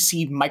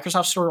PC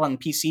Microsoft Store on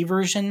PC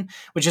version,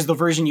 which is the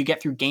version you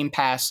get through Game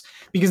Pass,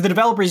 because the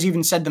developers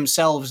even said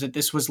themselves that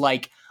this was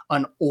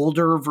an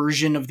older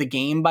version of the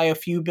game by a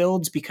few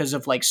builds because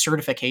of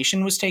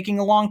certification was taking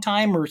a long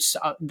time, or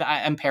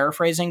I'm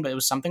paraphrasing, but it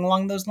was something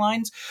along those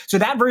lines. So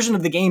that version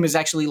of the game is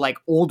actually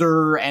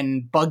older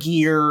and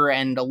buggier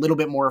and a little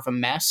bit more of a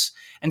mess.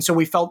 And so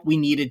we felt we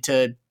needed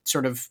to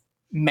sort of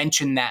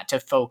mention that to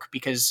folk,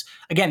 because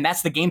again,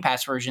 that's the Game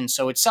Pass version.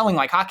 So it's selling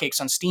like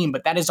hotcakes on Steam,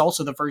 but that is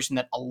also the version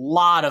that a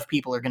lot of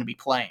people are going to be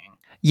playing.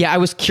 Yeah, I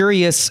was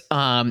curious.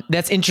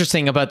 That's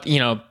interesting about,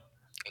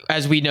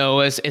 as we know,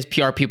 as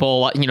PR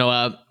people,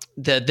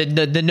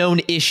 the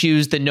known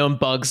issues, the known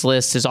bugs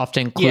list is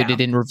often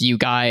included in review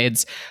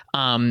guides.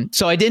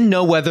 So I didn't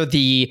know whether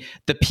the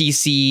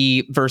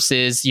PC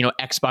versus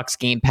Xbox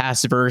Game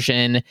Pass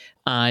version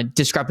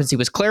discrepancy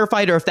was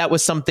clarified, or if that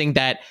was something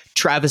that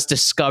Travis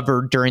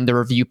discovered during the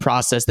review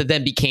process that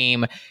then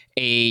became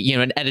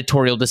an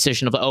editorial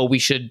decision of, we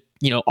should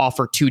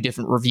offer two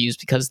different reviews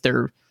because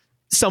they're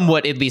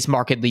somewhat, at least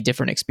markedly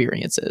different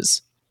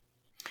experiences.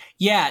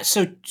 Yeah,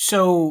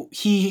 so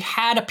he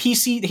had a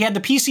PC. He had the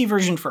PC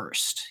version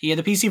first. He had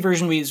the PC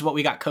version is what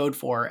we got code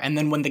for, and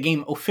then when the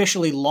game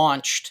officially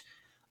launched,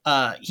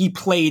 he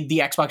played the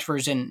Xbox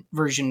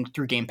version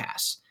through Game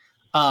Pass.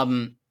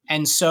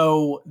 And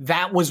so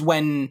that was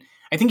when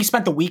I think he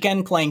spent the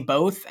weekend playing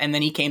both, and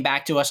then he came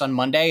back to us on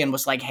Monday and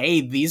was like,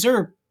 "Hey, these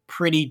are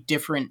pretty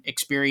different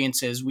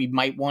experiences. We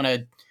might want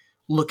to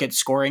look at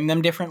scoring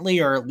them differently,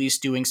 or at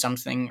least doing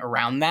something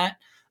around that."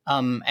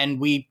 And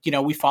we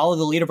follow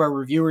the lead of our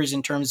reviewers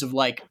in terms of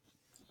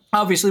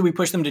obviously we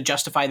push them to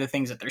justify the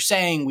things that they're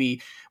saying.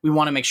 We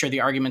want to make sure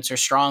the arguments are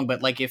strong.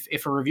 But like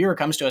if a reviewer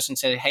comes to us and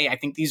says, hey, I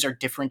think these are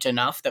different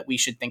enough that we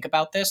should think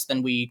about this,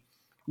 then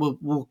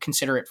we'll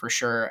consider it for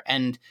sure.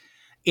 And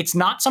it's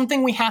not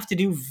something we have to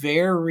do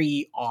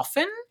very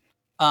often.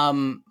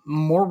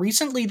 More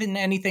recently than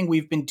anything,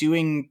 we've been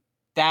doing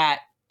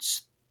that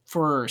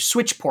for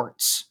Switch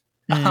ports.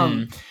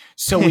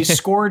 So we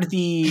scored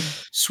the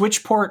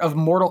Switch port of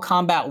Mortal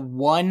Kombat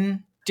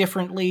 1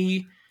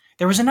 differently.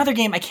 There was another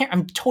game,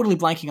 I'm totally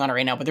blanking on it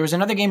right now, but there was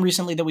another game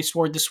recently that we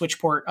scored the Switch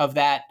port of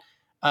that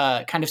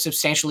kind of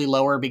substantially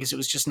lower because it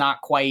was just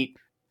not quite,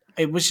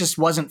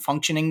 wasn't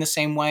functioning the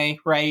same way,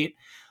 right?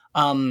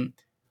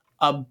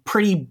 A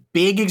pretty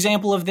big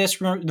example of this,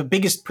 the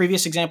biggest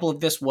previous example of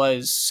this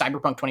was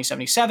Cyberpunk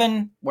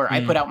 2077, where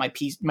I put out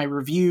my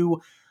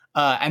review,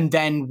 and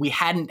then we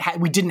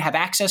didn't have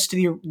access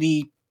to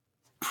the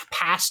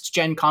past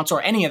gen console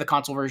or any of the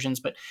console versions,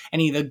 but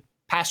any of the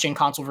past gen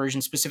console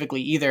versions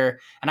specifically either.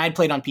 And I'd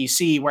played on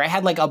PC where I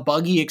had like a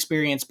buggy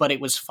experience, but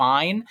it was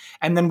fine.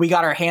 And then we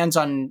got our hands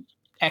on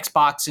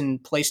Xbox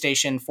and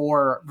PlayStation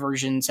 4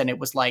 versions, and it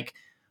was like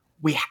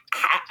we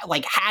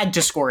had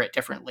to score it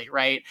differently,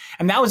 right?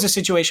 And that was a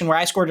situation where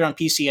I scored it on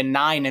PC a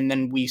 9, and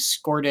then we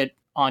scored it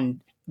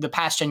on the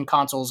past gen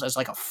consoles as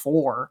like a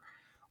 4.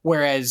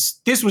 Whereas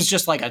this was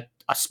just like a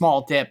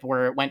small dip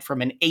where it went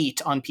from an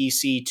 8 on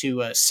PC to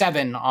a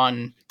 7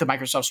 on the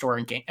Microsoft Store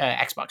and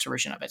Xbox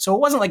version of it. So it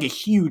wasn't like a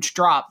huge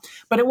drop,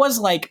 but it was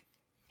like,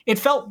 it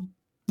felt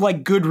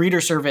like good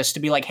reader service to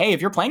be like, hey,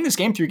 if you're playing this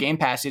game through Game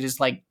Pass, it is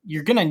like,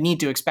 you're going to need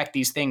to expect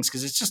these things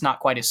because it's just not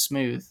quite as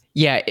smooth.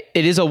 Yeah,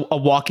 it is a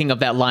walking of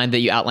that line that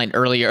you outlined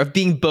earlier of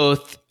being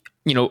both,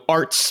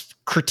 art's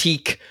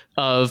critique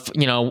of,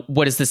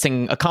 what is this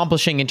thing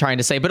accomplishing and trying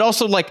to say, but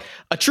also like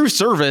a true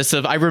service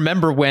of, I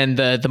remember when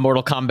the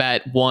Mortal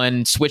Kombat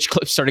 1 Switch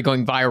clips started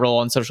going viral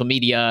on social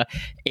media,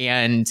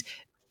 and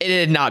it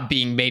had not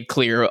being made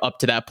clear up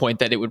to that point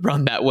that it would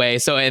run that way.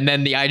 So, and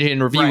then the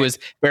IGN review was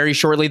very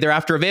shortly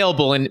thereafter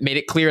available and made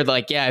it clear that,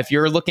 like, yeah, if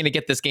you're looking to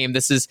get this game,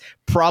 this is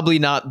probably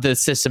not the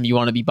system you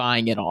want to be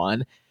buying it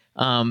on.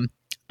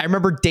 I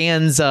remember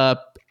Dan's, I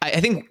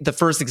think the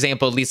first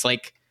example, at least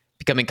like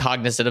becoming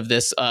cognizant of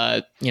this,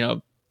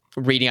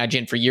 reading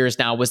IGN for years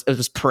now,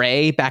 was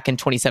Prey back in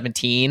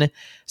 2017.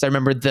 So I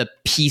remember the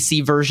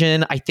PC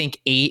version, I think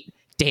 8,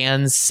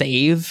 Dan's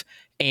save.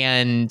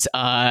 And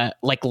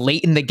like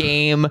late in the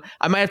game,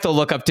 I might have to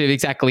look up to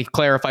exactly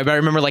clarify, but I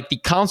remember like the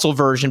console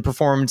version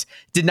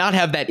did not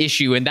have that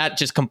issue, and that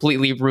just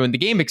completely ruined the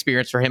game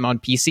experience for him on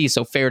PC.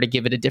 So fair to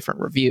give it a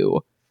different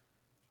review.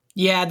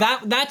 Yeah,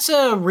 that's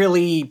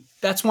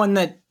one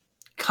that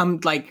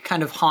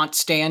kind of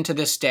haunts Dan to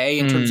this day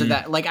in terms of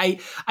that. Like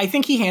I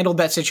think he handled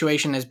that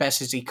situation as best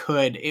as he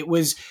could. It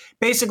was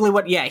basically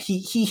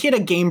he hit a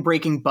game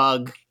breaking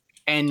bug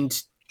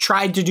and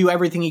tried to do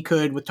everything he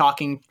could with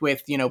talking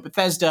with,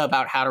 Bethesda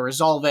about how to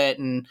resolve it.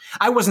 And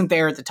I wasn't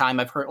there at the time.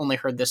 I've only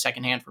heard this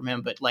secondhand from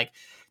him, but like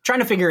trying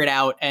to figure it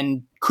out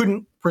and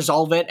couldn't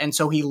resolve it. And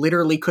so he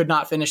literally could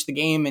not finish the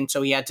game. And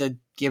so he had to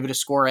give it a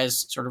score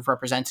as sort of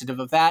representative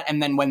of that.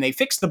 And then when they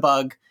fixed the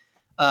bug,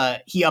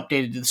 he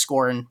updated the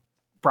score and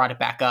brought it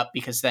back up,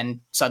 because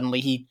then suddenly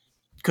he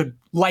could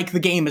like the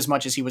game as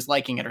much as he was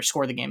liking it, or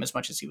score the game as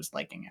much as he was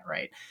liking it.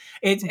 Right.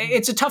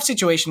 It's a tough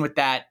situation with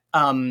that.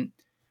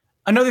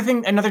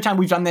 Another time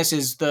we've done this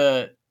is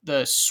the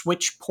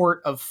Switch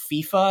port of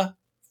FIFA,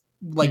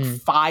 like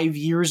 5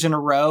 years in a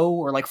row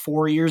or like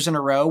 4 years in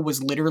a row,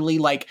 was literally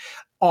like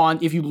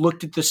if you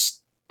looked at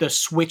the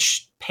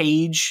Switch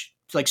page,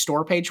 like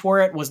store page for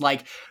it, was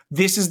like,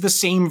 this is the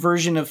same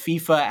version of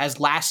FIFA as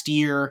last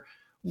year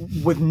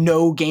with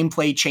no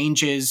gameplay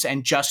changes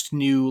and just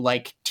new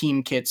like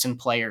team kits and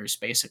players,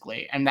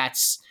 basically. And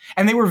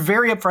they were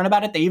very upfront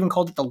about it. They even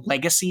called it the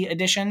Legacy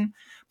Edition,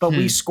 but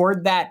we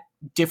scored that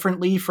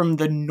differently from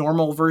the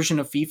normal version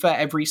of FIFA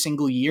every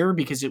single year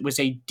because it was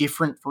a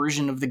different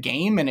version of the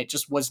game and it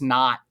just was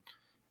not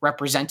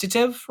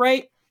representative,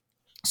 right?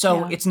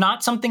 So It's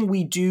not something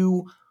we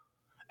do.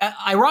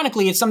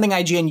 Ironically, it's something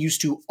IGN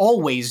used to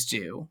always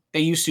do.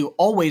 They used to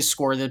always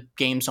score the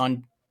games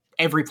on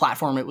every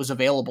platform it was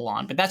available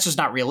on, but that's just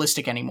not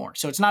realistic anymore.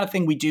 So it's not a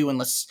thing we do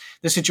unless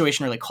the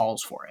situation really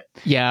calls for it.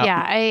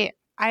 Yeah.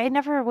 I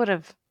never would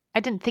have, I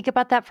didn't think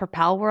about that for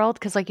Pal World,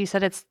 because like you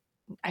said,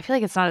 I feel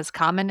like it's not as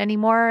common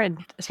anymore, and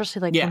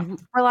especially like when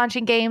we're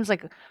launching games,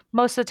 like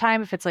most of the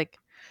time, if it's like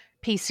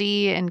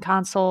PC and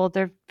console,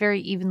 they're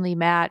very evenly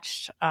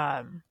matched.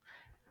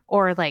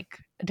 Or like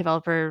a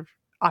developer,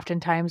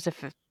 oftentimes,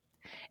 if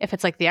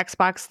it's like the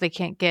Xbox, they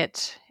can't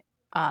get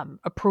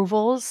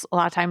approvals. A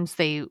lot of times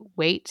they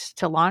wait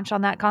to launch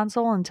on that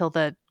console until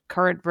the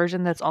current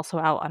version that's also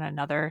out on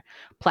another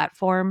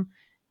platform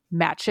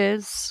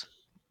matches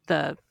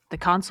the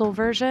console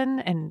version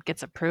and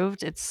gets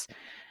approved.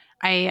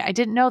 I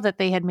didn't know that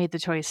they had made the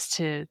choice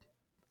to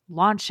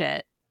launch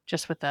it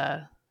just with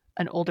an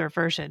older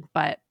version,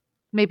 but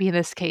maybe in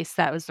this case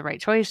that was the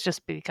right choice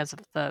just because of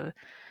the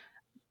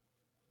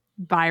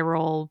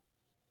viral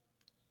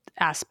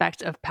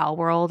aspect of Pal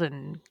World,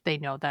 and they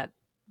know that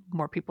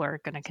more people are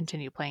going to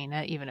continue playing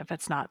it, even if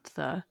it's not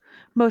the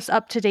most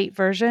up-to-date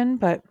version.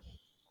 But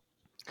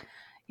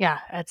yeah,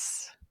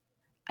 that's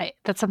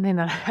something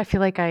that I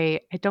feel like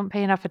I don't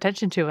pay enough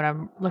attention to when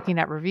I'm looking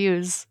at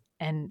reviews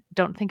and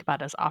don't think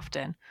about as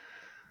often.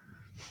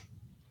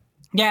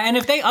 Yeah, and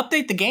if they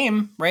update the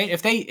game, right?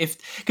 If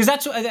because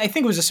that's, I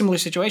think it was a similar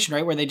situation,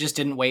 right, where they just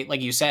didn't wait,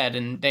 like you said,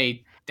 and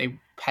they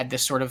had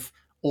this sort of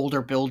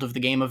older build of the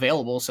game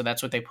available, so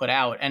that's what they put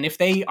out. And if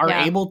they are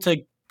Yeah. able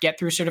to get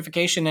through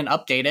certification and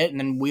update it, and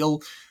then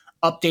we'll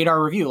update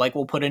our review, like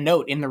we'll put a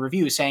note in the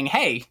review saying,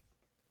 "Hey,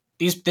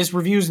 this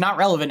review is not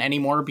relevant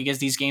anymore because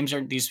these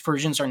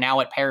versions are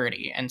now at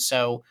parity," and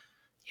so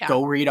Yeah.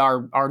 go read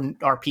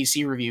our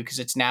PC review because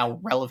it's now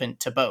relevant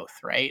to both,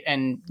 right?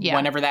 And Yeah.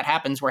 whenever that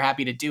happens, we're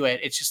happy to do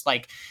it. It's just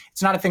like,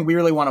 it's not a thing we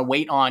really want to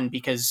wait on,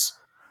 because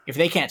if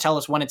they can't tell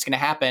us when it's going to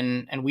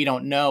happen and we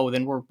don't know,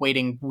 then we're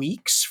waiting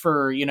weeks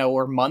for,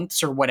 or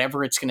months or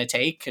whatever it's going to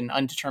take, an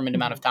undetermined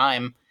amount of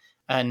time.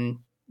 And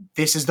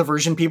this is the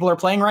version people are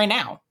playing right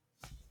now.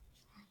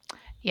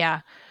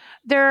 Yeah.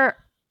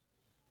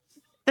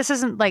 This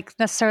isn't like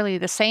necessarily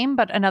the same,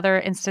 but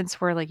another instance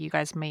where like you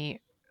guys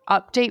may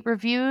update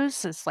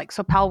reviews is like,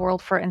 so Pal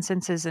World, for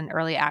instance, is in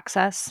early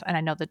access. And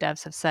I know the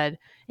devs have said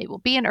it will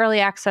be in early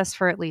access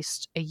for at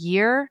least a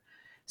year.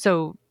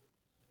 So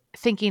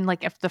thinking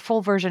like, if the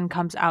full version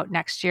comes out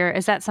next year,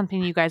 is that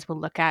something you guys will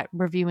look at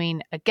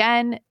reviewing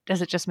again?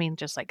 Does it just mean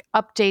just like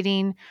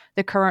updating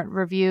the current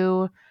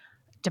review,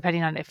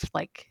 depending on if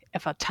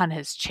a ton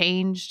has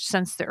changed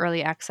since the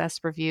early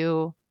access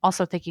review?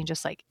 Also thinking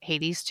just like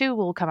Hades 2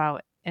 will come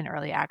out in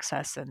early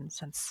access, and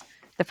since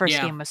the first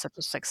Yeah. game was such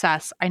a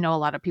success, I know a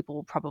lot of people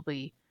will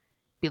probably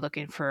be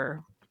looking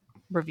for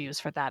reviews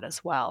for that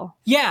as well.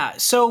 Yeah,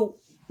 so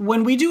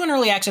when we do an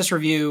early access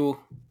review,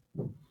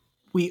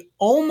 we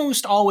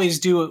almost always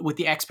do it with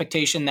the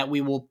expectation that we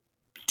will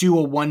do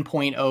a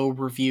 1.0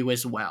 review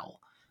as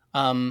well.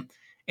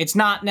 It's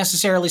not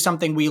necessarily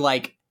something we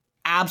like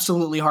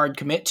absolutely hard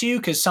commit to,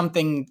 because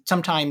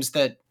sometimes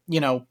that,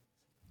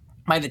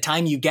 by the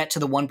time you get to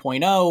the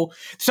 1.0,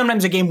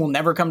 sometimes a game will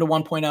never come to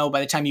 1.0. By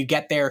the time you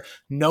get there,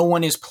 no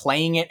one is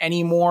playing it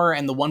anymore,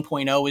 and the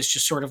 1.0 is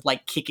just sort of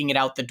like kicking it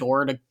out the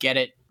door to get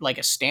it like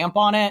a stamp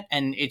on it,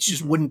 and it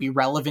just wouldn't be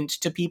relevant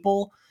to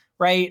people,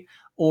 right?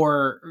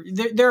 Or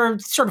there are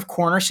sort of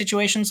corner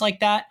situations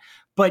like that.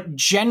 But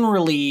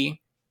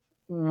generally,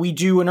 we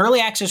do an early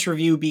access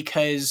review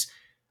because,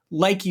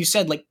 like you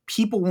said, like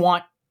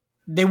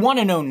they want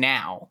to know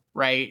now,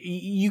 right?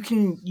 You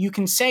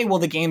can say, well,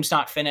 the game's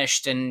not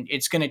finished and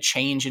it's going to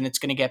change and it's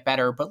going to get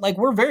better, but like,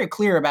 we're very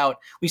clear about,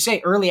 we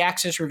say early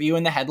access review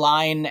in the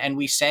headline, and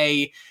we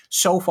say,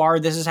 so far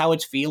this is how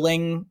it's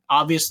feeling.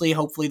 Obviously,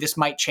 hopefully this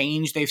might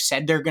change. They've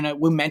said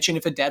we'll mention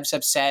if the devs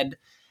have said,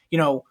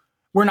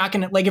 we're not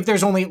going to, like, if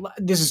there's only,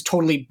 this is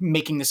totally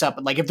making this up,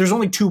 but like, if there's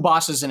only 2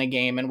 bosses in a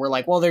game and we're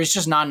like, well, there's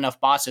just not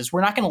enough bosses,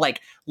 we're not going to like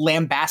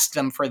lambast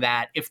them for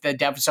that if the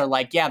devs are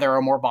like, yeah, there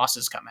are more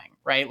bosses coming,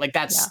 right? Like,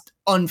 that's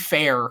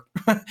unfair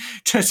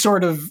to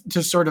sort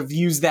of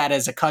use that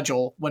as a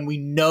cudgel when we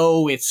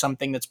know it's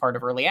something that's part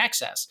of early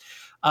access.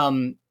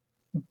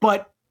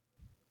 But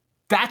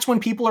that's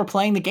when people are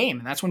playing the game,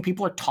 and that's when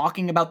people are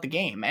talking about the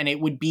game. And it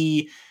would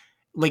be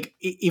like,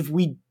 if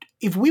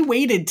we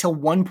waited till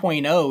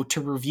 1.0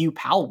 to review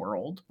Pal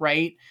World,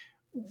 right?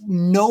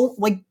 No,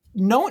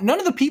 none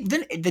of the people,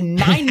 the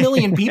 9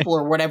 million people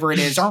or whatever it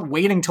is, aren't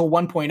waiting till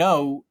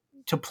 1.0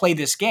 to play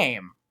this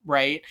game,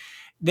 right?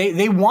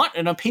 They want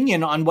an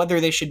opinion on whether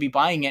they should be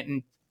buying it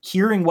and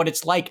hearing what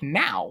it's like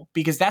now,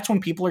 because that's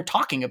when people are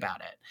talking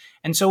about it.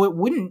 And so it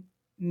wouldn't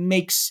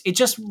makes it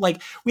just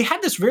like, we had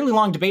this really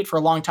long debate for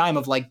a long time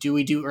of like, do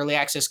we do early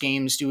access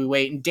games? Do we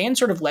wait? And Dan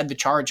sort of led the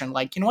charge on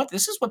like, you know what,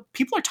 this is what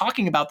people are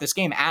talking about this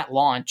game at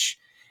launch.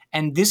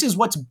 And this is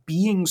what's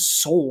being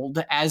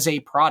sold as a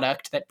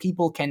product that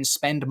people can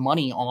spend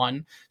money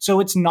on. So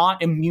it's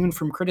not immune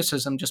from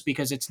criticism just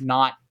because it's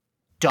not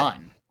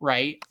done,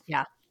 right?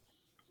 Yeah.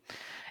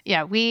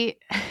 Yeah, we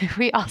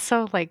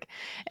also, like,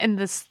 in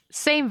this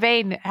same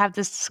vein, have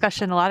this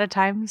discussion a lot of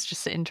times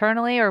just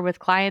internally or with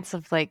clients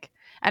of like,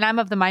 and I'm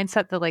of the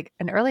mindset that like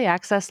an early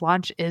access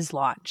launch is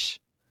launch.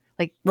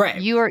 Like, Right.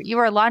 you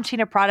are launching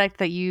a product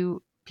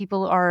that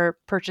people are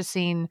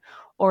purchasing,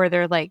 or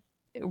they're like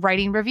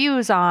writing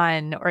reviews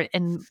on, or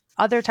in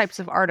other types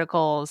of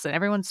articles, and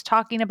everyone's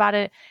talking about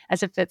it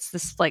as if it's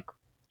this like,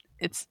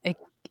 it's a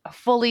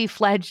fully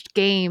fledged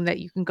game that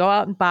you can go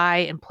out and buy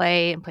and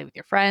play with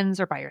your friends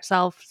or by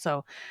yourself.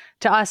 So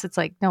to us, it's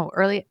like, no,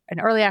 an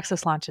early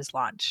access launch is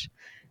launch.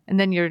 And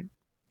then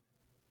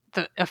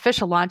the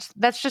official launch,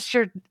 that's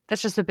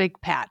just a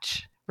big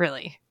patch,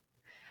 really.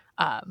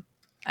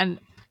 And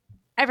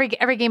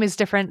every game is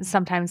different.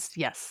 Sometimes,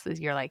 yes,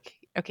 you're like,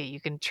 okay, you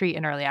can treat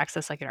an early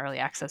access like an early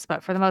access,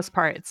 but for the most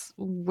part,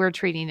 we're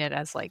treating it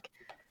as like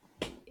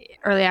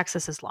early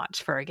access is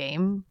launch for a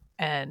game.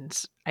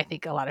 And I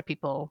think a lot of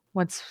people,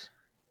 once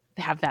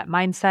they have that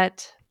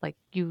mindset, like,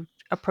 you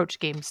approach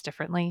games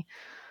differently,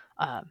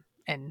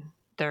 and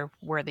they're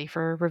worthy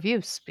for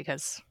reviews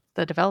because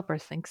the developer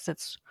thinks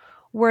it's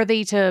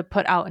worthy to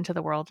put out into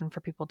the world and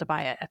for people to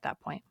buy it at that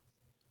point.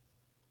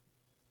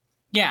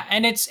 Yeah,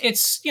 and it's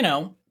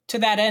to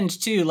that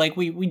end too, like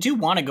we do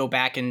want to go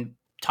back and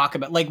talk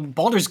about, like,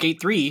 Baldur's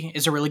Gate 3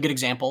 is a really good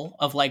example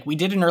of, like, we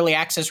did an early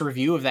access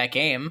review of that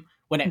game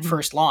when it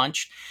first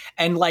launched,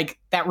 and like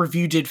that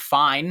review did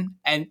fine,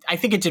 and I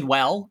think it did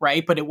well,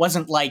 right? But it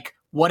wasn't like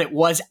what it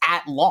was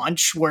at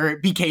launch where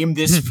it became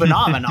this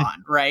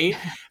phenomenon, right?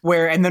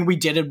 And then we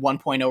did a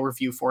 1.0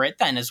 review for it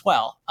then as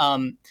well.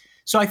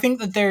 So I think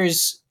that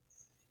there's,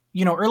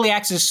 early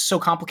access is so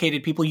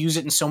complicated, people use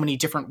it in so many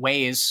different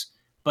ways,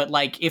 but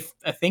like if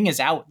a thing is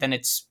out, then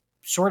it's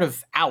sort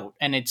of out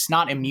and it's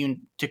not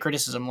immune to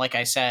criticism, like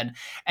I said.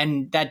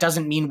 And that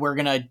doesn't mean we're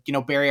going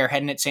to, bury our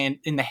head in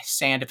the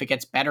sand. If it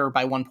gets better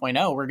by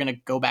 1.0, we're going to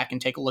go back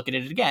and take a look at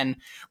it again.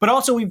 But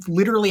also we've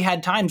literally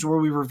had times where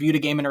we reviewed a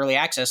game in early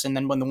access, and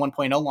then when the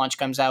 1.0 launch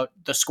comes out,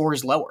 the score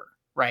is lower,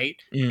 right?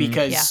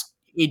 Because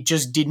it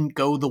just didn't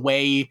go the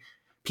way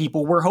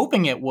people were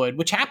hoping it would,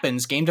 which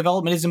happens. Game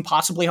development is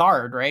impossibly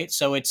hard, right?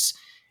 So it's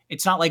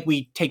not like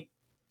we take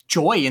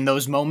joy in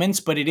those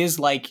moments, but it is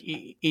like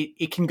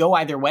it can go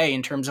either way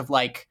in terms of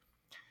like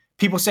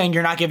people saying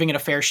you're not giving it a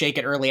fair shake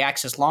at early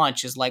access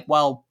launch is like,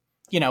 well,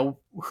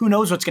 who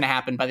knows what's going to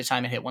happen by the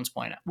time it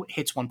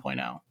hits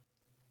 1.0.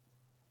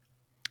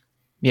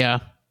 Yeah.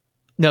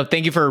 No,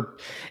 thank you for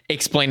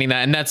explaining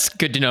that. And that's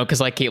good to know because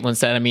like Caitlin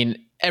said, I mean,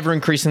 ever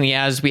increasingly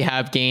as we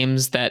have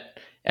games that,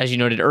 as you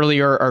noted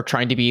earlier, are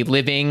trying to be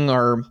living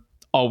or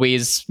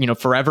always,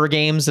 forever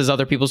games, as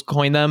other people's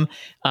coin them,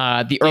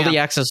 the early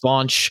access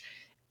launch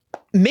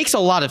makes a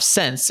lot of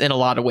sense in a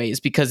lot of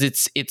ways because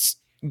it's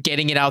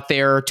getting it out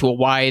there to a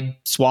wide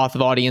swath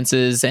of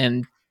audiences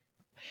and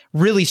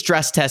really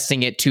stress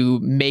testing it to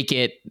make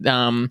it,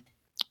 the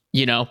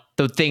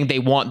thing they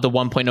want the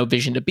 1.0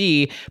 vision to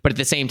be. But at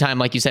the same time,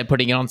 like you said,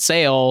 putting it on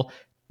sale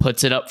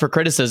puts it up for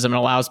criticism and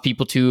allows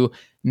people to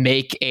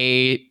make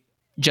a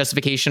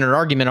justification or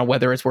argument on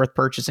whether it's worth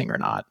purchasing or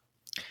not.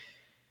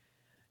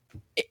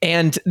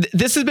 And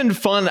this has been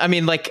fun. I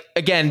mean, like,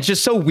 again,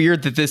 just so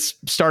weird that this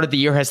start of the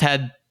year has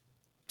had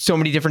so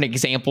many different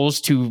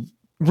examples to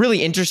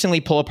really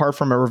interestingly pull apart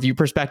from a review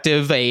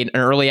perspective. An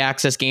early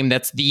access game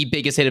that's the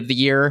biggest hit of the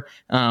year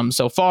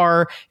so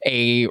far,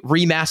 a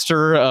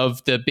remaster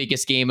of the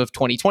biggest game of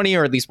 2020,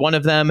 or at least one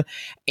of them.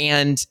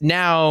 And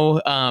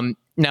now,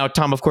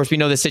 Tom, of course, we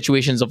know the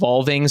situation's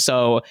evolving.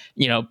 So,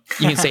 you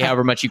can say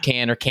however much you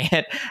can or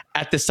can't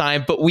at this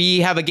time. But we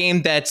have a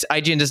game that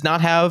IGN does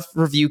not have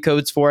review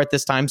codes for at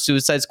this time.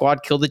 Suicide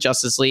Squad Kill the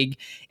Justice League.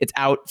 It's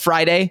out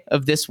Friday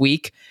of this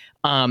week.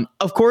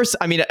 Of course,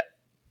 I mean,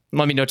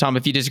 let me know, Tom,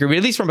 if you disagree, but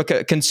at least from a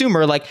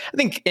consumer, like I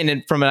think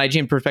from an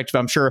IGN perspective,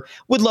 I'm sure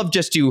would love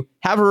just to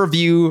have a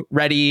review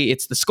ready.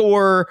 It's the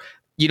score.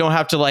 You don't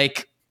have to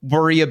like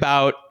worry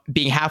about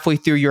being halfway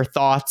through your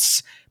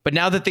thoughts. But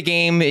now that the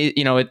game,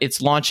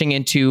 it's launching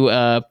into,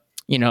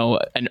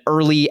 an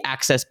early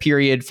access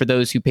period for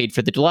those who paid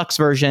for the deluxe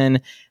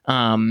version,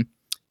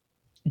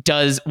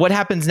 what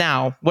happens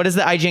now? What does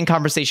the IGN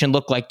conversation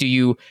look like? Do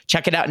you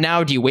check it out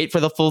now? Do you wait for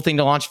the full thing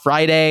to launch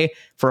Friday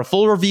for a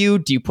full review?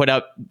 Do you put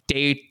out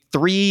day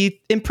 3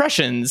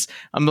 impressions?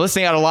 I'm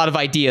listing out a lot of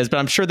ideas, but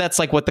I'm sure that's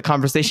like what the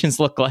conversations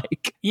look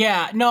like.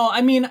 Yeah, no,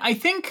 I mean, I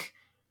think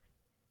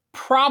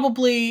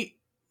probably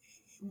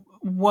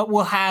what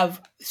we'll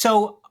have.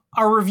 So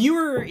our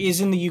reviewer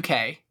is in the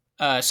UK.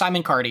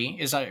 Simon Cardy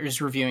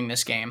is reviewing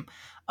this game.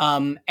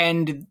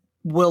 And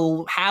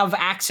will have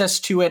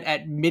access to it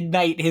at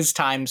midnight his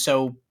time.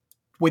 So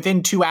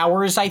within 2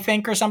 hours, I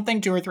think, or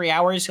something, 2 or 3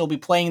 hours, he'll be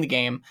playing the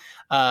game,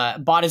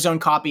 bought his own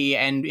copy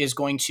and is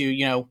going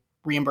to,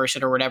 reimburse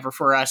it or whatever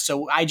for us.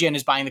 So IGN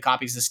is buying the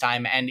copies this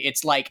time. And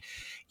it's like,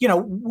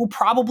 we'll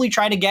probably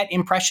try to get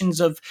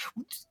impressions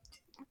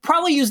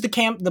probably use the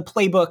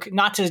playbook,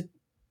 not to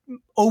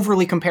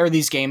overly compare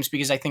these games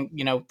because I think,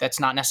 that's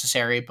not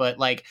necessary, but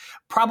like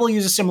probably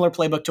use a similar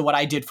playbook to what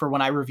I did for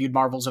when I reviewed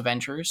Marvel's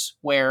Avengers,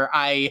 where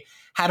I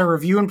had a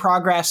review in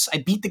progress. I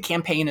beat the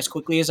campaign as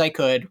quickly as I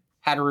could,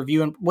 had a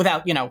review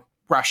without,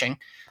 rushing,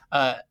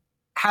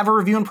 have a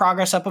review in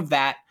progress up of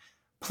that,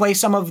 play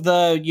some of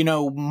the,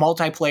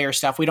 multiplayer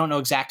stuff. We don't know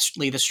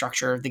exactly the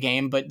structure of the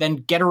game, but then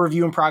get a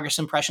review in progress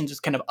impressions,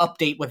 kind of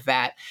update with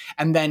that,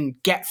 and then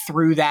get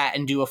through that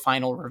and do a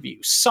final review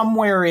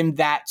somewhere in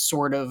that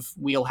sort of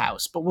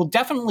wheelhouse. But we'll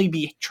definitely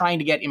be trying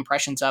to get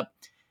impressions up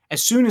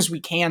as soon as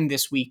we can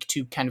this week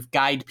to kind of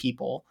guide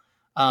people,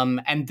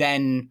 and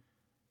then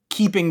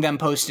keeping them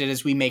posted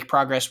as we make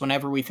progress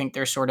whenever we think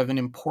there's sort of an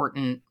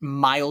important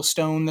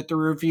milestone that the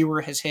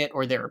reviewer has hit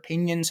or their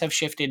opinions have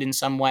shifted in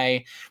some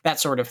way, that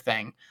sort of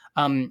thing.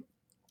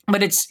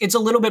 But it's a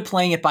little bit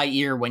playing it by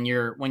ear when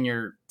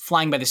you're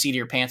flying by the seat of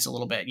your pants a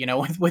little bit,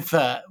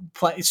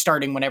 with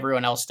starting when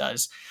everyone else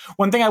does.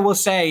 One thing I will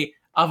say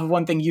off of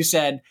one thing you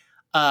said,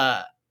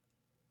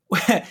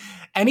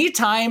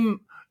 anytime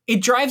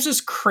it drives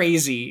us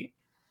crazy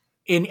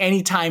in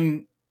any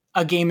time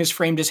a game is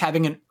framed as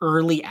having an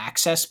early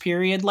access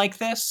period like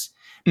this,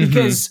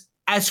 because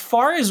as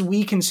far as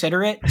we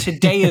consider it,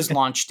 today is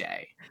launch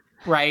day.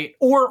 right?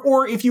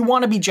 Or if you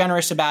want to be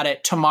generous about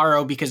it,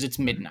 tomorrow because it's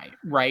midnight,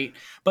 right?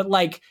 But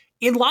like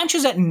it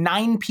launches at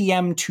 9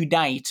 p.m.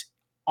 tonight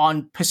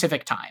on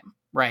Pacific time,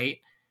 right?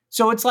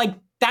 So it's like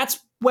that's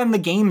when the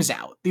game's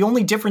out. The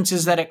only difference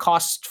is that it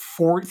costs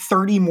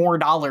 $30 more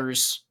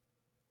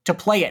to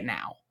play it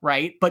now,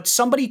 right? But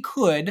somebody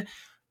could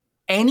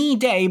any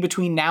day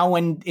between now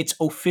and its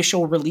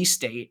official release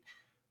date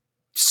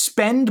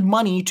spend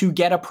money to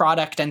get a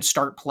product and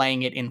start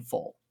playing it in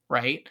full,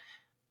 right?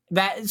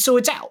 That so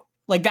it's out.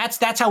 Like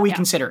that's how we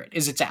consider it,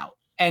 is it's out.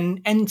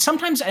 And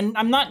sometimes, and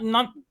I'm not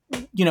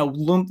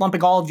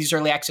lumping all of these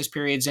early access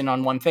periods in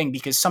on one thing,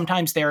 because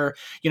sometimes they're,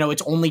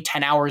 it's only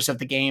 10 hours of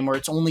the game, or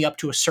it's only up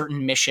to a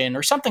certain mission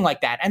or something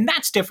like that. And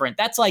that's different.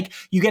 That's like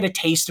you get a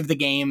taste of the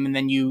game and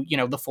then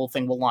the full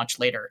thing will launch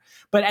later.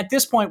 But at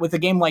this point with a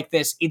game like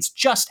this, it's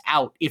just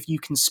out if you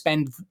can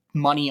spend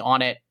money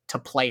on it to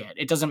play it.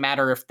 It doesn't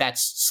matter if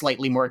that's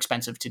slightly more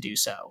expensive to do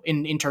so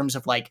in terms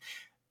of like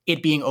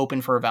it being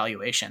open for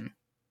evaluation.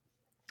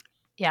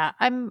 Yeah,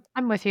 I'm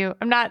with you.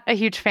 I'm not a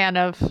huge fan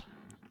of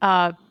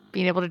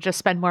being able to just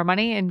spend more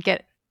money and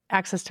get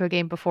access to a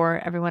game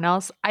before everyone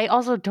else. I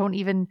also don't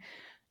even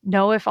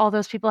know if all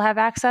those people have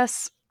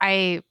access.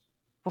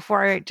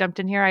 Before I jumped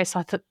in here, I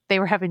saw that they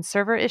were having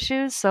server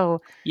issues.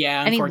 So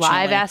yeah, any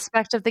live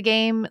aspect of the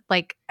game,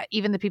 like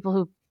even the people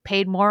who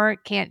paid more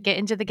can't get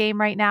into the game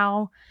right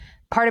now.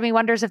 Part of me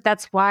wonders if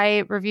that's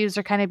why reviews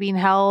are kind of being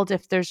held,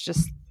 if they're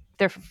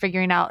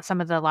figuring out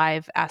some of the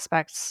live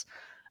aspects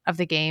of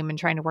the game and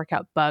trying to work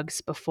out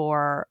bugs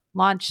before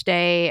launch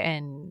day,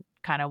 and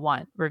kind of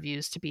want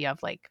reviews to be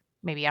of like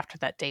maybe after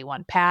that day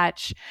one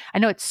patch. I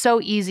know it's so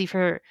easy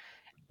and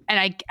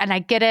I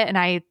get it, and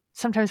I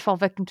sometimes fall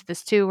victim to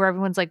this too, where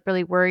everyone's like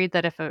really worried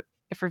that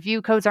if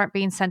review codes aren't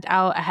being sent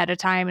out ahead of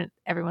time,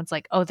 everyone's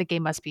like, oh, the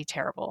game must be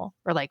terrible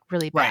or like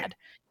really bad. Right.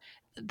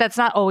 That's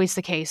not always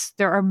the case.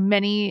 There are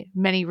many,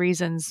 many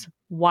reasons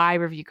why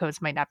review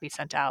codes might not be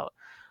sent out.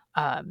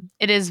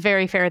 It is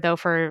very fair though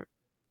for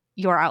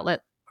your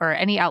outlet or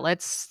any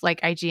outlets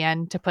like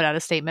IGN to put out a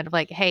statement of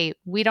like, hey,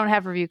 we don't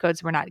have review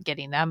codes, we're not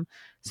getting them.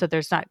 So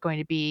there's not going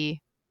to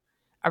be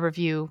a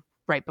review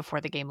right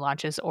before the game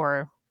launches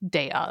or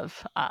day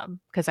of.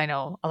 Because I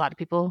know a lot of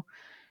people,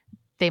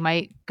 they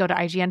might go to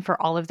IGN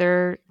for all of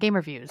their game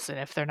reviews. And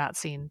if they're not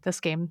seeing this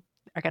game,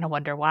 are going to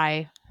wonder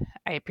why.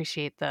 I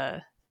appreciate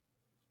the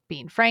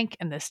being frank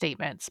in the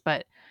statements,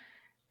 but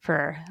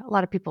for a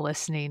lot of people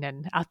listening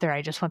and out there,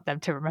 I just want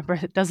them to remember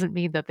it doesn't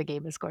mean that the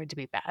game is going to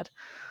be bad.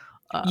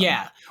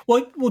 Yeah.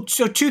 Well,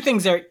 so two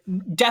things there.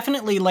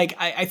 Definitely, like,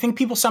 I think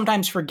people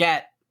sometimes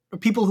forget,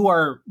 people who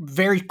are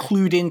very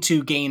clued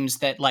into games,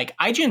 that like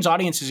IGN's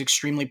audience is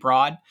extremely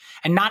broad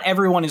and not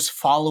everyone is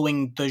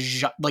following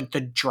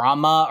the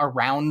drama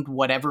around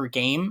whatever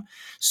game.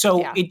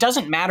 So it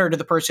doesn't matter to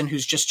the person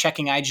who's just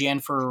checking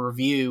IGN for a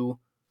review.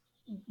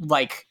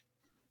 Like,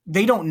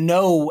 they don't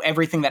know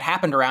everything that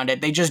happened around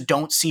it. They just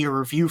don't see a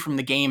review from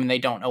the game and they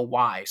don't know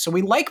why. So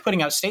we like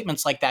putting out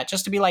statements like that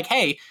just to be like,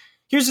 hey,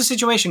 here's the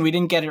situation. We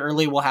didn't get it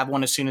early. We'll have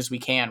one as soon as we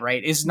can,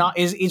 right?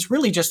 It's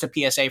really just a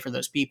PSA for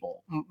those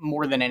people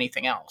more than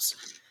anything else.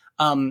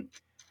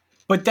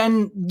 But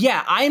then,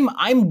 yeah,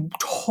 I'm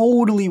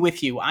totally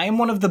with you. I am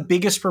one of the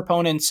biggest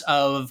proponents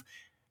of,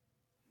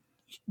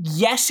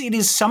 yes, it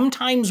is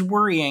sometimes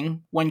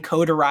worrying when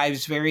code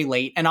arrives very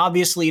late. And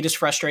obviously it is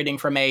frustrating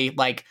from a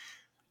like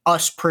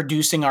us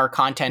producing our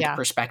content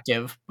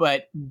perspective.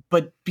 But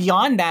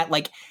beyond that,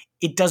 like,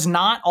 it does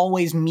not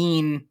always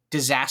mean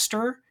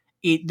disaster.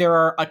 There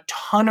are a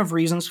ton of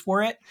reasons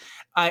for it.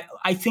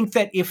 I think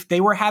that if they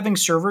were having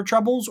server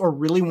troubles or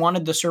really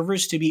wanted the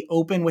servers to be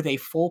open with a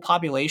full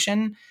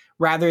population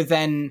rather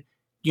than,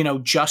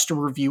 just a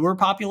reviewer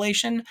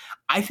population,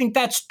 I think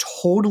that's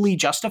totally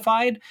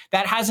justified.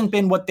 That hasn't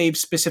been what they've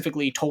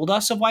specifically told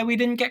us of why we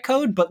didn't get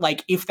code. But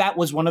like, if that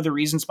was one of the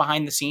reasons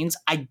behind the scenes,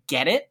 I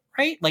get it,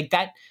 right? Like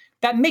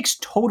that makes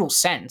total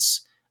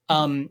sense.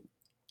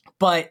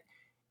 But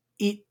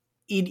it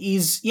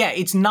is,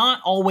 it's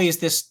not always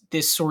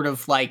this sort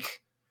of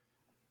like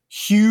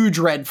huge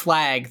red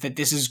flag that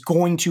this is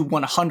going to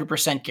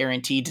 100%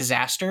 guarantee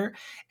disaster.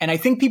 And I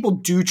think people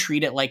do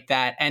treat it like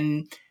that.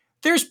 And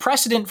there's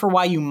precedent for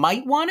why you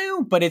might want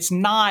to, but it's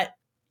not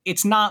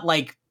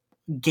like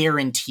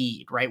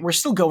guaranteed, right? We're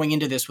still going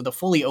into this with a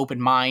fully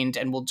open mind,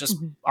 and we'll just,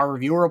 our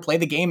reviewer will play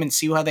the game and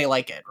see how they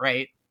like it,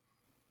 right?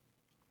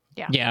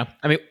 Yeah.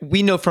 I mean,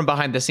 we know from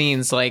behind the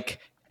scenes, like,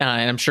 and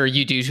I'm sure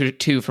you do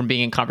too, from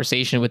being in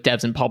conversation with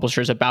devs and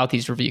publishers about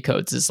these review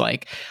codes, is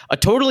like a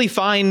totally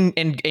fine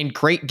and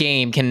great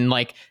game can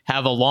like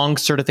have a long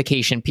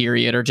certification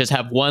period or just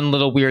have one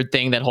little weird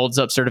thing that holds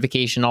up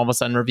certification. All of a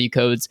sudden review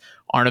codes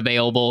aren't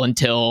available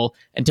until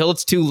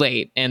it's too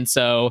late. And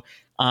so,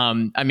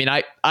 I mean,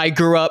 I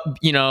grew up,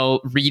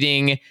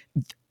 reading,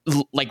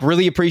 like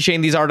really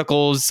appreciating these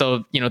articles.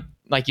 So,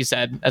 like you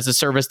said, as a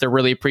service, they're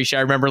really appreciated.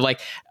 I remember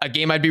like a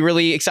game I'd be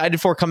really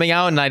excited for coming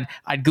out, and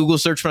I'd Google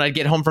search when I'd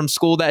get home from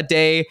school that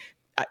day,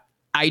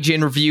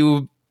 IGN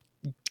review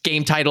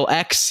game title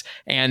X,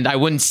 and I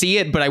wouldn't see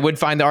it, but I would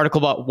find the article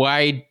about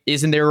why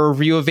isn't there a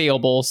review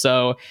available.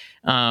 So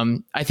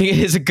I think it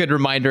is a good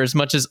reminder, as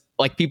much as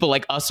like people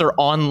like us are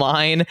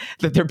online,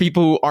 that there are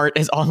people who aren't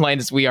as online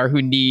as we are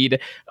who need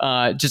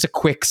just a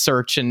quick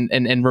search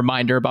and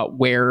reminder about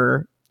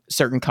where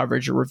certain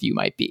coverage or review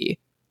might be.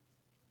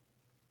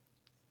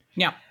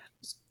 Yeah.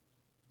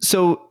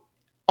 So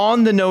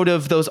on the note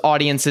of those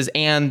audiences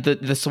and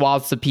the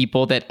swaths of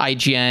people that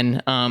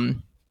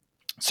IGN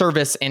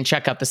service and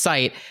check out the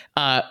site,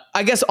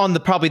 I guess on the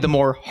probably the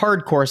more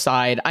hardcore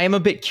side, I am a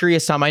bit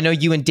curious, Tom. I know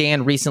you and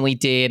Dan recently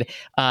did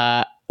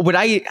what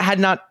I had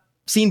not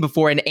seen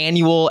before, an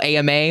annual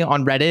AMA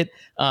on Reddit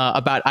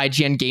about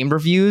IGN game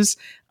reviews.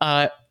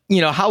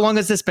 How long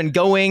has this been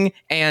going?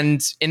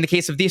 And in the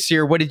case of this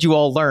year, what did you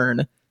all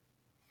learn?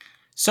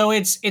 So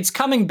it's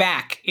coming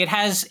back.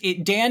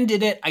 Dan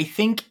did it, I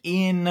think,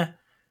 in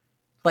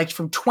like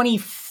from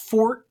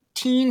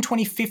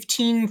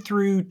 2015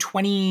 through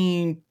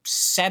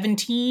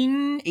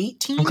 2017,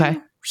 18, okay,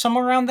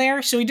 somewhere around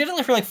there. So he did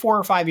it for like 4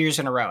 or 5 years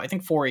in a row. I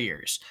think 4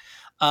 years.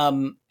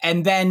 And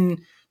then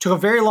took a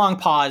very long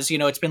pause.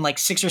 It's been like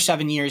 6 or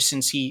 7 years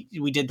since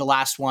we did the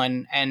last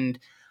one. And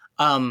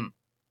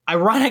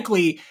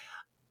ironically,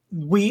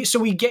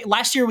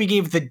 last year we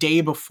gave the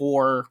day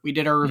before we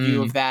did our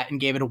review of that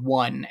and gave it a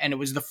 1, and it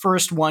was the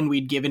first one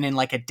we'd given in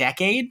like a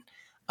decade.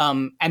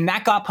 And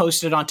that got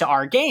posted onto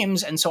our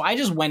games. And so I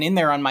just went in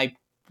there on my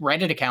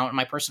Reddit account,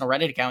 my personal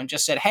Reddit account, and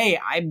just said, hey,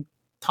 I'm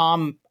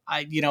Tom.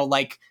 I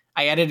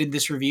edited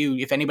this review.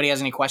 If anybody has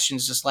any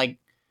questions, just like,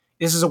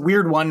 this is a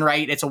weird one,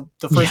 right? It's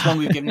the first one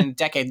we've given in a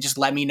decade. Just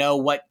let me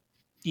know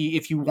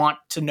if you want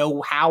to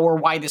know how or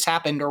why this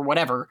happened or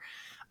whatever.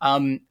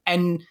 And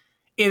that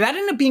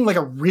ended up being like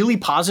a really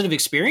positive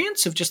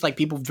experience of just like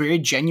people very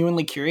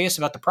genuinely curious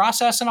about the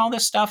process and all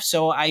this stuff.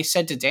 So I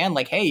said to Dan,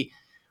 like, hey,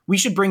 we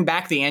should bring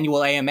back the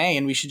annual AMA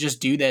and we should just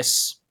do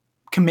this,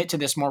 commit to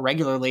this more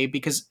regularly,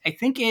 because I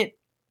think IGN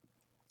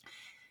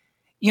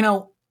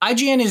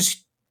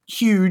is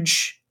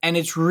huge and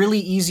it's really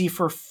easy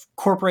for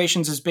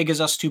corporations as big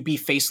as us to be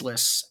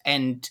faceless.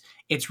 And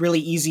it's really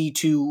easy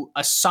to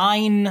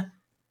assign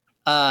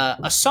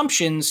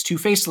assumptions to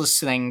faceless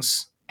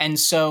things. And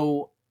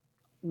so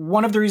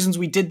one of the reasons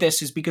we did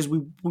this is because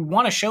we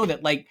want to show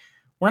that, like,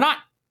 we're not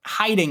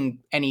hiding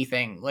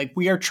anything. Like,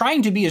 we are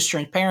trying to be as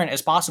transparent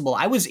as possible.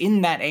 I was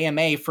in that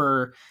AMA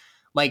for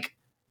like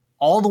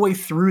all the way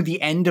through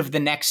the end of the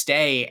next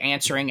day,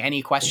 answering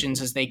any questions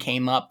as they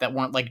came up that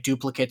weren't like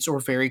duplicates or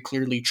very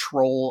clearly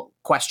troll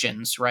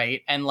questions,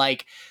 right? And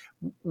like,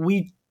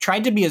 we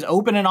tried to be as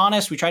open and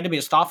honest. We tried to be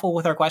as thoughtful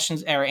with our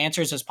questions, our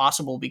answers as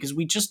possible, because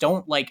we just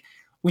don't like,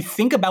 we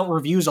think about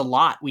reviews a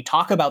lot. We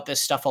talk about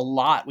this stuff a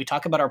lot. We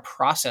talk about our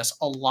process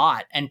a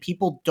lot, and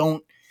people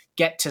don't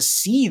get to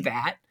see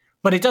that,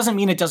 but it doesn't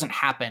mean it doesn't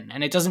happen.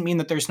 And it doesn't mean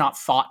that there's not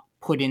thought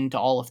put into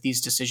all of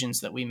these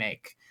decisions that we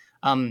make.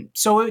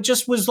 So it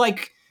just was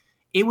like,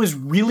 it was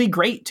really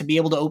great to be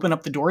able to open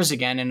up the doors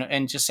again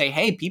and just say,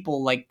 hey,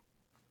 people, like,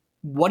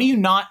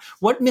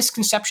 what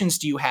misconceptions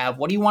do you have?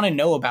 What do you want to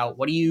know about?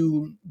 What do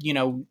you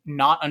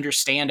not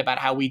understand about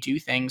how we do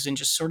things? And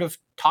just sort of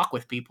talk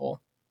with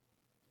people.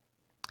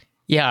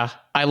 Yeah,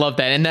 I love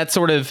that. And that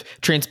sort of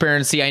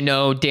transparency I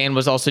know Dan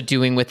was also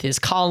doing with his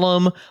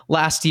column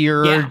last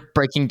year,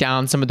 breaking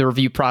down some of the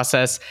review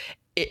process.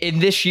 In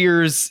this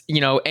year's,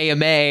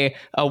 AMA,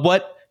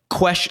 what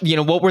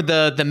were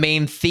the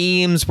main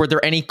themes? Were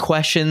there any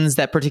questions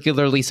that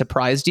particularly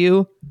surprised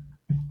you?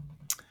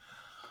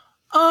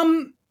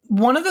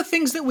 One of the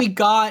things that we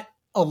got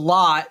a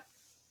lot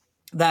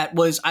that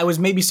I was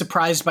maybe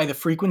surprised by the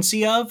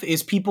frequency of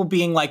is people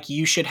being like,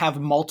 you should have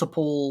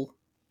multiple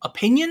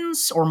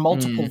opinions or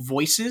multiple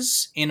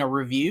voices in a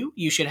review.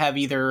 You should have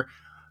either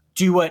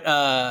do what,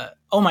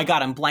 oh my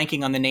God, I'm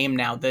blanking on the name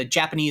now. The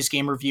Japanese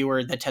game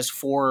reviewer that has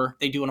 4,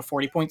 they do on a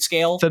 40-point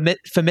scale.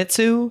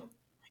 Famitsu?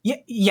 Yeah,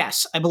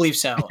 yes, I believe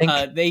so.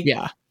 I think,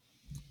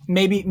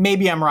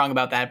 Maybe I'm wrong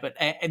about that, but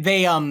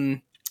they,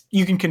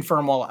 you can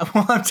confirm while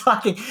I'm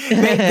talking.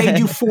 They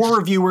do 4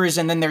 reviewers,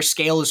 and then their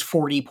scale is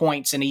 40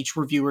 points, and each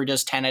reviewer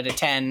does 10 out of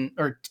 10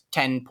 or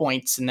 10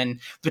 points, and then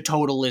the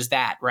total is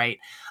that, right?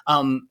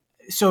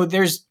 So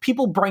there's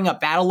people bring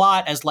up that a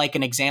lot as like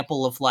an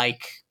example of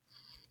like,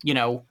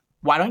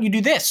 why don't you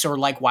do this? Or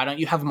like, why don't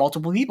you have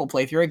multiple people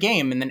play through a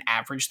game and then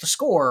average the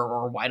score?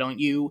 Or why don't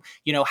you,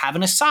 have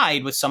an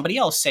aside with somebody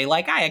else, say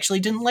like, I actually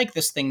didn't like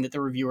this thing that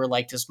the reviewer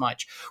liked as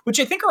much,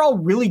 which I think are all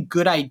really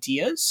good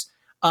ideas.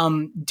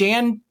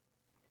 Dan,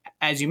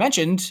 as you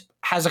mentioned,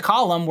 has a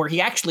column where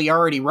he actually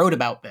already wrote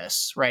about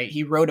this, right?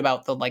 He wrote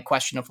about the like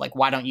question of like,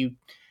 why don't you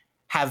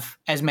have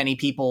as many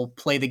people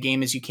play the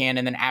game as you can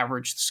and then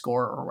average the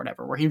score or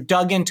whatever, where he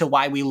dug into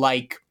why we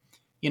like,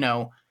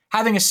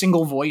 having a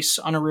single voice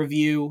on a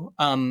review,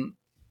 kind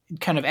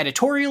of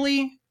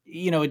editorially,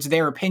 it's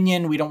their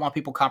opinion. We don't want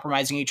people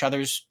compromising each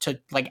other's to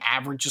like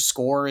average a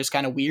score is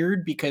kind of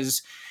weird,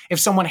 because if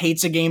someone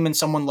hates a game and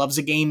someone loves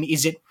a game,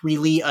 is it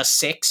really a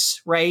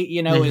 6, right?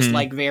 Is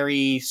like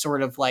very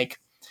sort of like,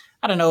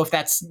 I don't know if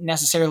that's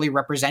necessarily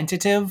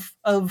representative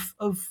of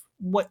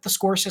what the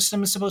score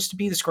system is supposed to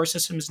be. The score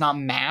system is not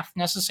math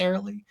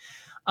necessarily.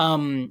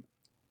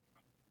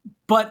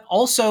 But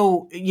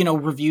also,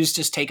 reviews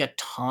just take a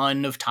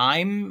ton of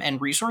time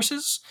and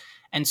resources.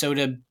 And so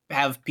to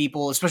have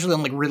people, especially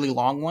on like really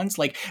long ones,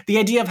 like the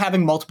idea of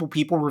having multiple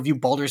people review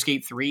Baldur's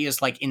Gate 3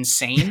 is like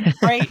insane,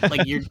 right?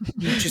 Like you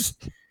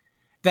just,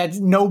 that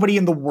nobody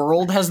in the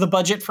world has the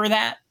budget for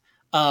that.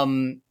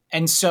 And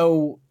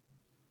so,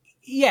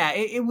 yeah,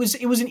 it was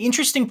an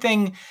interesting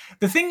thing.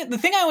 The thing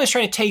I always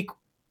try to take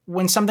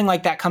when something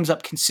like that comes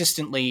up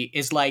consistently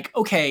is like,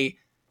 okay,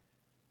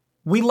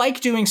 we like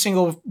doing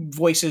single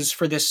voices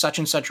for this such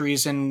and such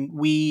reason.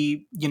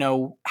 We,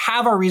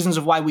 have our reasons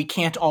of why we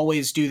can't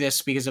always do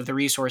this because of the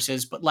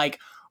resources, but like,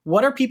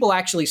 what are people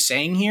actually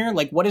saying here?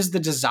 Like, what is the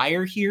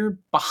desire here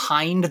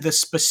behind the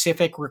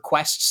specific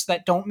requests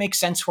that don't make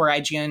sense for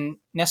IGN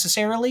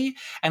necessarily?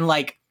 And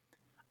like,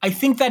 I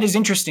think that is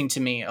interesting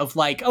to me of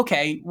like,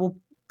 okay, well,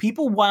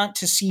 people want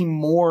to see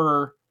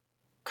more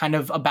kind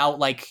of about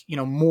like,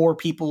 more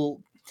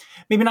people,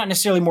 maybe not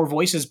necessarily more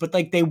voices, but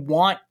like they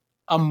want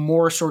a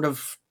more sort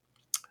of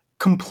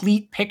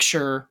complete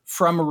picture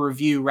from a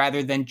review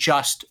rather than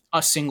just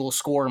a single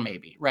score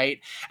maybe, right?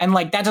 And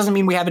like that doesn't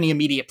mean we have any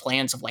immediate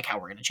plans of like how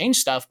we're going to change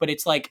stuff, but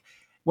it's like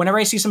whenever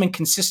I see something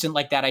consistent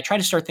like that, I try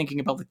to start thinking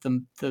about like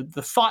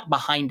the thought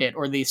behind it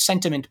or the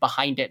sentiment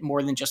behind it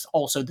more than just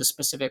also the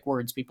specific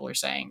words people are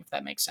saying, if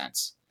that makes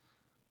sense.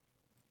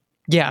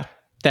 Yeah,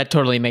 that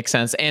totally makes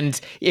sense. And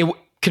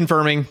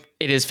confirming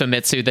it is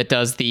Famitsu that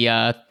does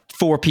the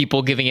 4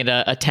 people giving it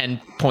a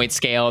 10-point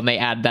scale, and they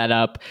add that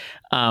up.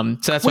 So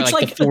that's why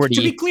like the 40.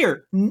 To be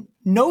clear,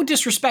 no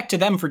disrespect to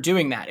them for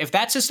doing that. If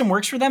that system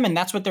works for them and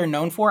that's what they're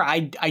known for, I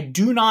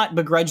do not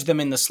begrudge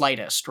them in the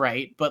slightest,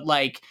 right? But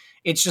like,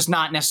 it's just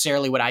not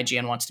necessarily what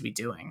IGN wants to be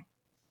doing.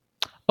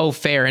 Oh,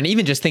 fair. And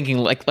even just thinking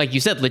like you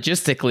said,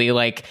 logistically,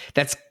 like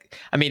that's,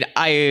 I mean,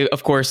 I,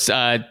 of course,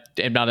 am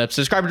not a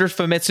subscriber to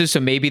Famitsu, so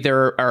maybe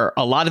there are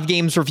a lot of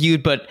games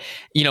reviewed, but,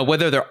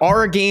 whether there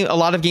are a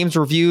lot of games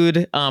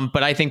reviewed,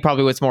 but I think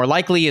probably what's more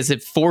likely is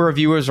if 4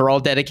 reviewers are all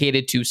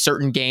dedicated to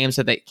certain games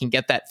so they can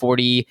get that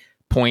 40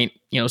 point,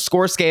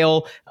 score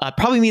scale,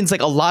 probably means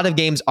like a lot of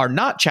games are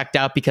not checked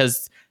out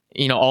because,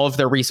 all of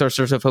their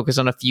resources are focused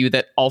on a few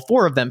that all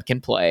 4 of them can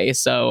play.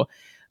 So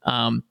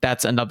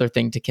that's another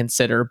thing to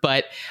consider.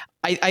 But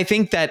I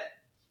think that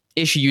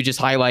issue you just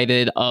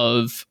highlighted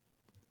of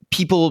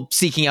people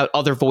seeking out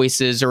other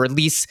voices or at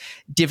least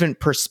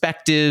different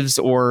perspectives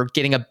or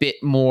getting a bit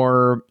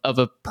more of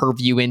a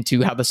purview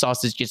into how the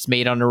sausage gets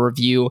made on a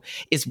review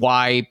is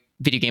why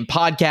video game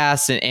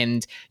podcasts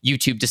and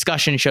YouTube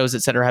discussion shows,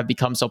 et cetera, have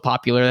become so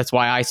popular. That's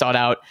why I sought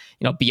out,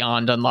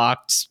 Beyond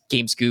Unlocked,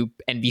 GameScoop,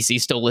 NBC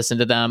still listen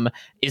to them,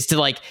 is to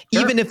like,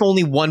 sure, even if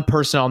only one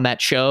person on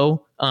that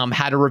show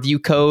had a review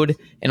code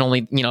and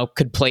only,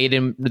 could play it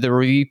in the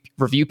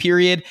review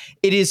period,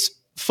 it is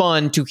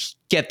fun to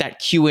get that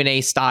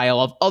Q&A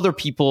style of other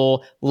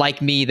people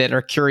like me that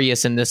are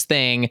curious in this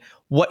thing.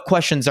 What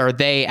questions are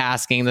they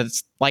asking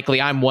that's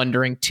likely I'm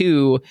wondering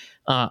too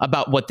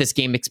about what this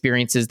game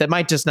experience is that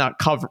might just not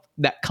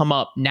come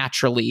up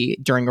naturally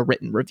during a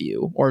written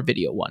review or a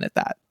video one at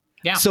that.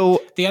 Yeah.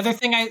 So the other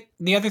thing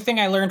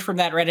I learned from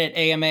that Reddit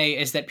AMA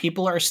is that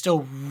people are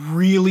still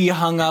really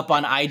hung up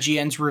on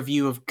IGN's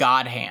review of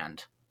God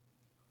Hand.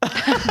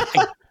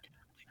 I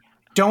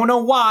don't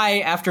know why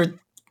after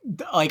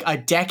like a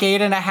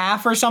decade and a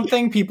half or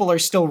something, people are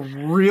still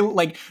real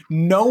like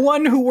no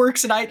one who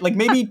works at like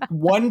maybe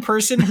one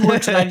person who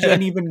works at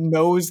IGN even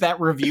knows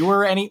that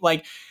reviewer any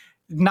like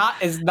not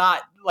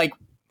like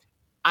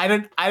I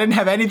didn't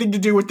have anything to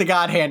do with the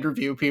God Hand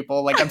review,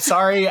 people. Like, I'm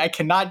sorry, I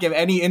cannot give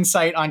any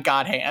insight on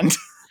God Hand.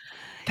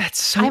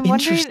 That's so I'm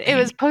interesting. wondering, it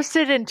was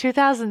posted in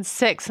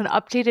 2006 and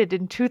updated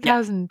in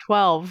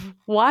 2012. Yeah.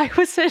 Why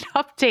was it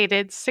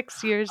updated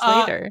 6 years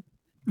later?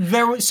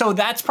 So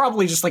that's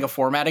probably just like a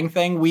formatting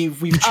thing. We've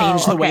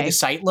changed the way the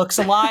site looks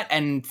a lot,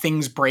 and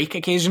things break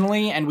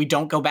occasionally, and we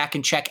don't go back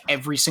and check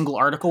every single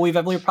article we've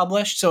ever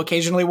published. So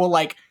occasionally we'll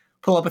like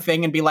pull up a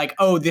thing and be like,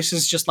 oh, this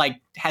is just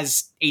like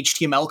has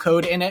HTML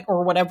code in it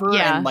or whatever,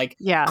 and like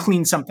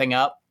clean something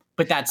up.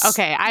 But that's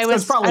okay. I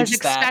was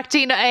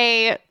expecting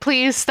a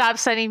please stop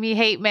sending me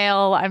hate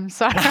mail. I'm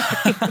sorry.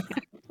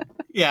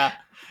 Yeah.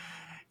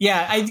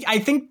 I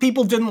think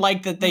people didn't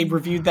like that they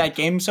reviewed that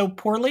game so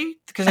poorly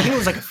because I think it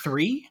was like a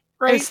 3,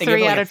 right? It was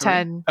 3 out of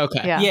 10.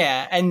 Okay.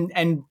 Yeah,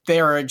 and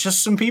there are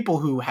just some people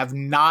who have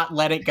not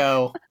let it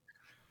go.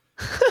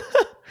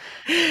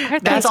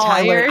 That's all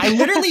I learned. I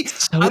literally,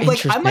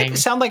 I might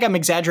sound like I'm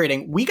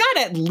exaggerating. We got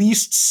at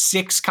least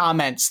 6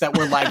 comments that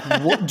were like,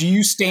 "What do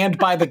you stand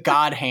by the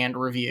God Hand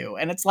review?"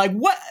 And it's like,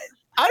 what?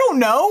 I don't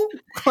know.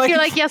 Like, you're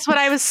like, yes, when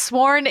I was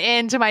sworn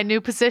into my new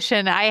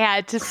position, I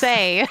had to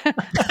say,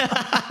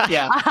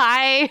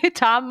 I,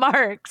 Tom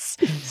Marks,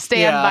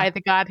 stand by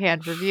the God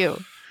Hand review.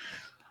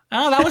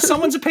 Oh, that was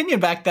someone's opinion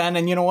back then,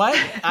 and you know what?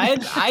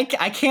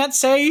 I can't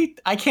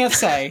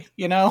say,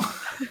 you know.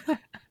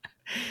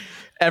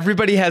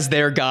 Everybody has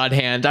their God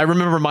hand. I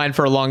remember mine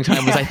for a long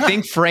time was, I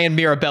think, Fran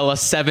Mirabella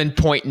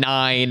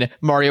 7.9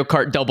 Mario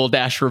Kart Double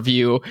Dash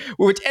review,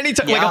 which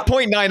anytime, like a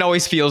 0.9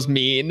 always feels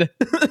mean.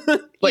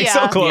 Like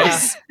so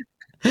close.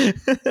 Yeah.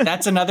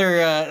 That's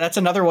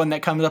another one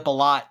that comes up a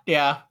lot.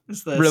 Yeah.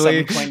 It's the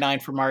Really?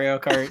 7.9 for Mario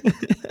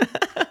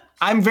Kart.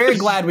 I'm very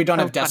glad we don't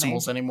have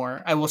decimals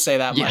anymore. I will say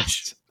that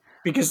much.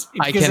 Because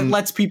it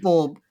lets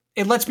people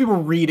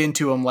read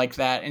into them like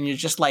that, and you're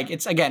just like,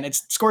 it's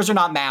scores are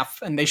not math,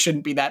 and they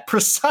shouldn't be that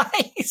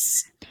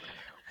precise.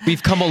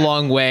 We've come a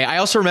long way. I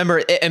also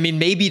remember, I mean,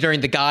 maybe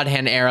during the God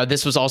Hand era,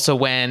 this was also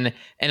when,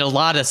 and a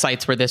lot of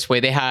sites were this way,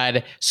 they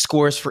had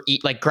scores for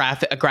like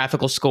a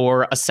graphical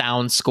score, a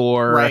sound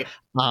score, right.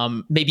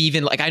 Maybe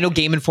even like, I know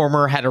Game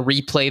Informer had a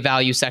replay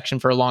value section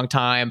for a long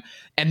time,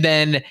 and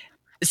then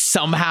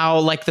somehow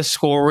like the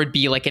score would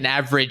be like an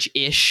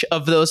average-ish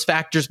of those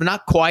factors, but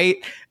not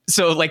quite.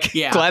 So like,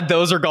 glad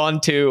those are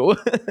gone too.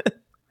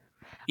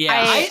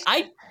 Yeah,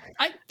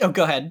 oh,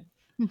 go ahead.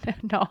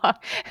 No,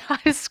 I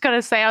was going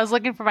to say I was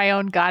looking for my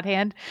own God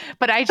hand,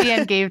 but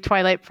IGN gave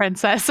Twilight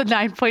Princess a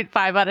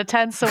 9.5 out of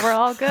 10, so we're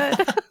all good.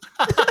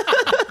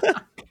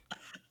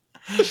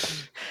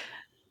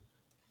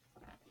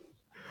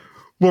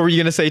 What were you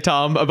going to say,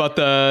 Tom, about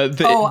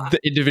the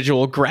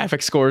individual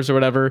graphic scores or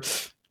whatever?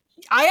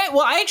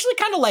 I actually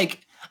kind of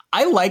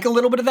I like a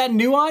little bit of that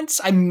nuance.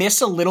 I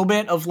miss a little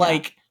bit of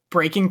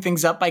breaking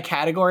things up by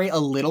category a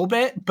little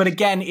bit. But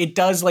again, it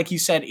does, like you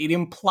said, it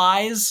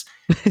implies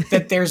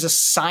that there's a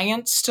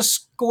science to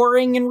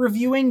scoring and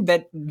reviewing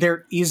that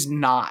there is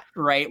not,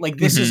 right? Like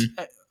this is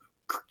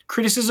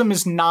criticism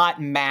is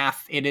not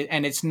math,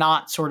 and it's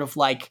not sort of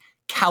like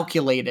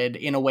calculated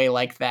in a way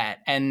like that.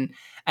 And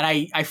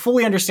I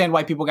fully understand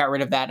why people got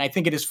rid of that. And I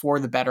think it is for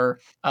the better.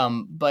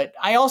 But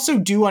I also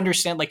do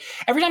understand, like,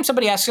 every time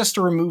somebody asks us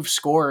to remove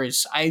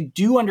scores, I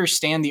do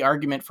understand the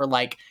argument for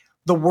like,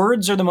 the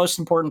words are the most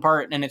important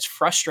part, and it's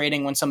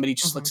frustrating when somebody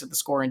just looks at the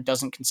score and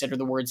doesn't consider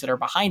the words that are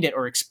behind it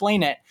or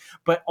explain it.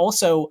 But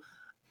also,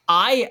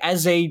 I,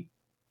 as a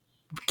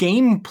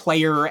game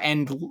player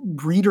and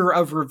reader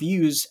of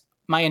reviews,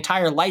 my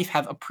entire life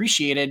have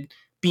appreciated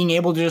being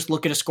able to just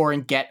look at a score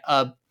and get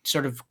a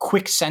sort of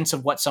quick sense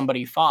of what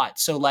somebody thought.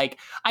 So like,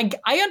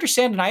 I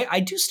understand, and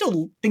I do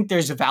still think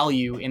there's a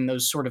value in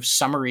those sort of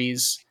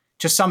summaries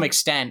to some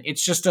extent.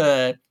 It's just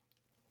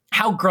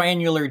how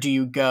granular do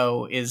you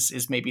go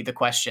is maybe the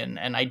question.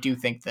 And I do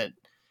think that,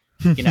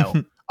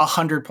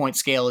 100-point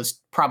scale is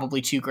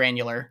probably too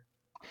granular.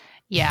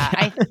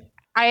 Yeah,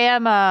 I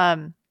am,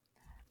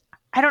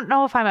 I don't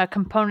know if I'm a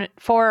component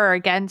for or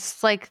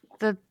against like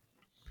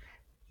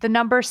the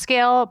number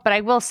scale, but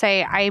I will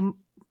say I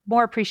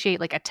more appreciate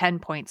like a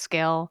 10-point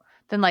scale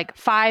than like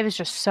 5 is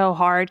just so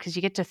hard because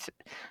you get to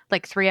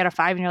like 3 out of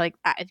 5 and you're like,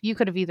 you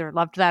could have either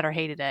loved that or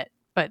hated it,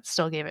 but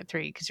still gave it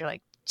 3 because you're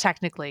like,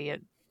 technically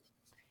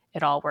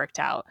it all worked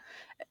out.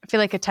 I feel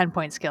like a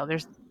 10-point scale,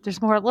 there's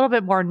a little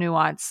bit more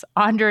nuance.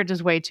 100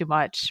 is way too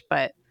much,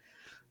 but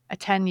a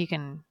 10 you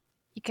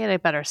get a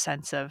better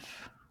sense of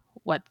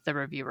what the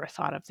reviewer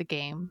thought of the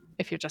game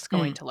if you're just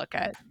going to look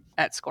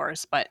at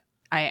scores. But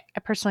I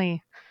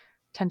personally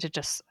tend to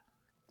just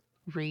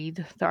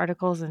read the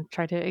articles and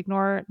try to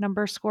ignore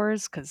number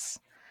scores because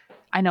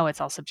I know it's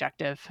all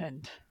subjective,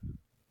 and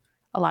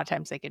a lot of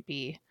times they could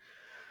be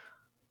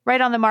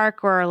right on the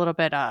mark or a little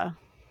bit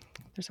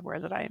there's a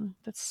word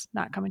that's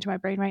not coming to my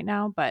brain right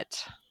now,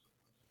 but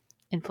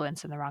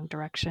influence in the wrong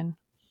direction.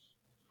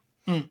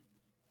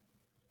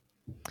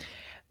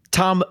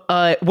 Tom,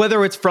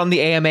 whether it's from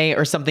the AMA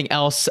or something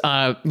else,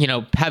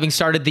 having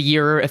started the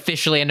year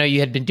officially, I know you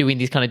had been doing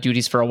these kind of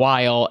duties for a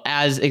while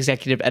as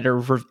executive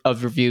editor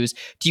of reviews.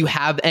 Do you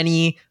have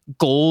any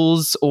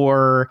goals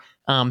or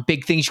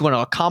big things you want to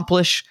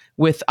accomplish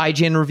with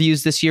IGN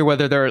Reviews this year,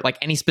 whether they're like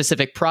any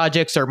specific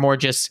projects or more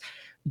just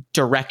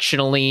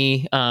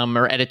directionally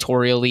or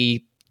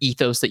editorially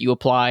ethos that you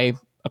apply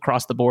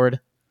across the board?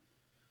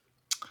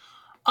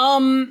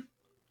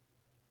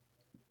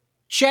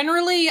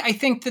 Generally, I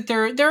think that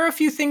there are a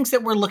few things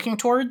that we're looking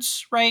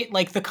towards, right?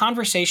 Like the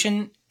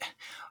conversation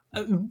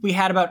we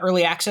had about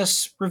early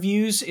access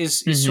reviews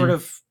is sort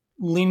of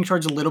leaning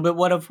towards a little bit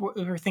what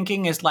we're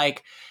thinking is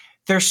like,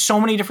 there's so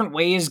many different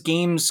ways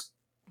games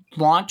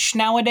launch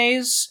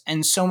nowadays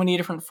and so many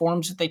different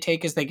forms that they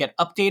take as they get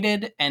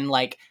updated, and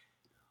like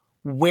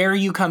where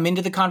you come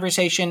into the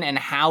conversation and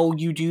how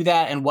you do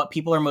that and what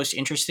people are most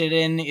interested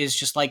in is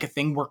just like a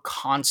thing we're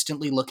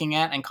constantly looking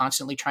at and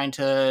constantly trying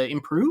to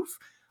improve.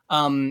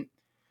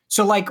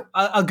 So like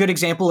a good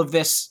example of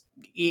this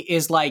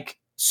is like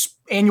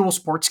annual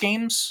sports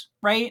games,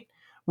 right?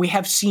 We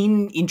have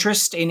seen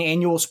interest in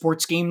annual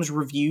sports games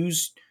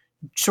reviews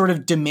sort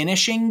of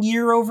diminishing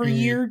year over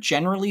year,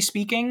 generally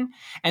speaking.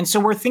 And so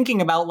we're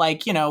thinking about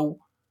like,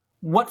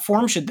 what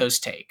form should those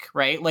take,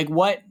 right? Like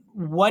what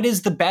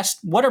is the best,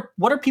 what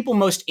are people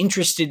most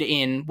interested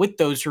in with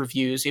those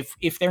reviews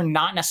if they're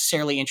not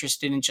necessarily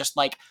interested in just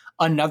like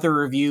another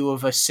review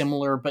of a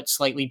similar but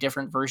slightly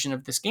different version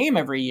of this game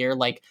every year?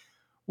 Like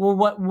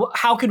well,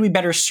 how could we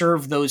better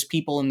serve those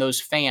people and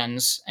those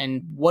fans,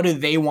 and what do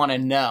they want to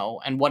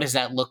know, and what does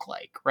that look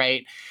like,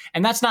 right?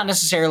 And that's not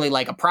necessarily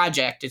like a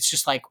project. It's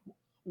just like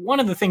one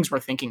of the things we're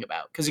thinking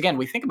about, because again,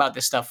 we think about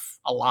this stuff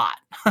a lot,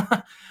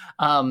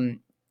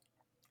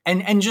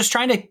 and just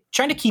trying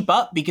to keep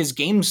up, because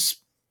games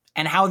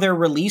and how they're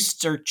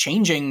released are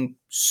changing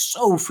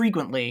so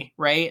frequently,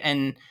 right?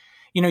 And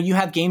you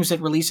have games that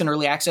release in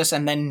early access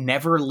and then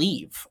never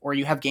leave, or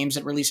you have games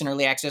that release in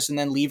early access and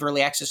then leave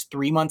early access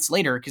 3 months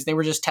later because they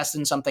were just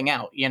testing something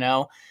out.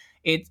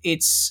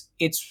 It's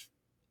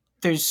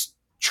there's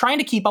trying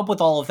to keep up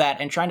with all of that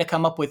and trying to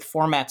come up with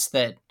formats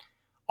that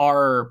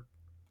are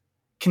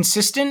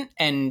consistent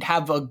and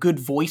have a good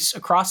voice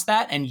across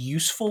that and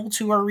useful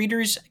to our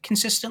readers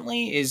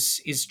consistently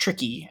is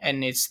tricky,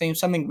 and it's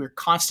something we're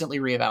constantly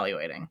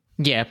reevaluating.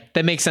 Yeah,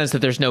 that makes sense that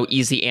there's no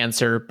easy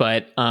answer,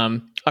 but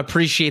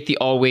appreciate the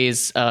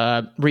always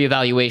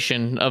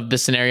reevaluation of the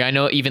scenario. I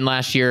know even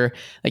last year,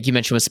 like you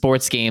mentioned with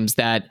sports games,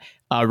 that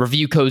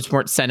review codes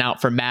weren't sent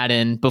out for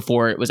Madden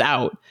before it was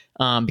out.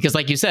 Because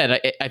like you said,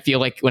 I feel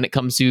like when it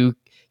comes to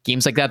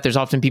games like that, there's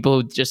often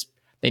people who just,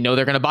 they know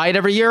they're going to buy it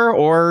every year,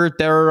 or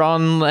they're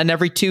on an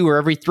every 2 or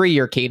every 3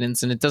 year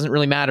cadence, and it doesn't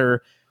really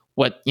matter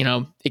what,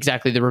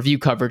 exactly the review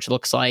coverage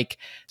looks like.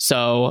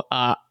 So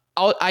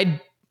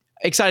I'm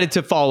excited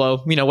to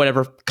follow,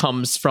 whatever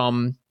comes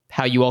from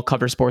how you all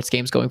cover sports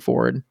games going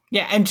forward.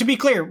 Yeah, and to be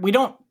clear, we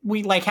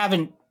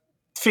haven't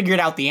figured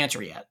out the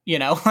answer yet.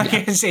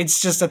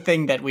 It's just a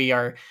thing that we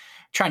are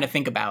trying to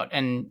think about,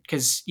 and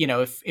because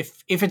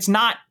if it's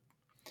not,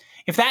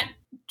 if that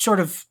sort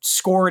of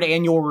scored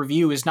annual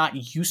review is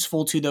not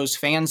useful to those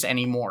fans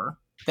anymore,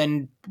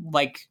 then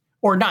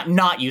or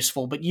not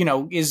useful, but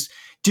is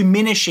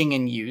diminishing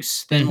in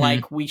use,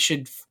 then we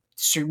should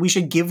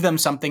give them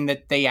something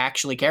that they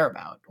actually care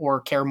about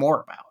or care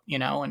more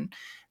about, and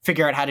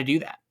figure out how to do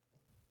that.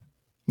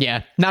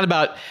 Yeah,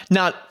 not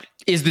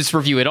is this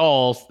review at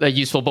all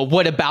useful, but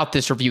what about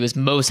this review is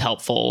most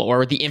helpful,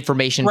 or the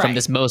information from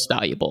this most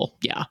valuable?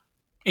 Yeah,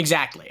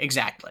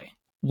 exactly.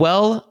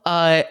 Well,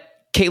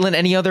 Caitlin,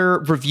 any other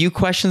review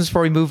questions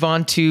before we move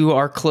on to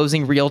our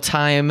closing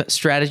real-time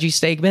strategy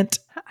segment?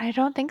 I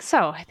don't think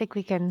so. I think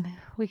we can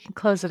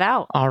close it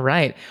out. All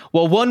right.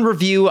 Well, one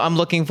review I'm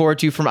looking forward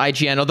to from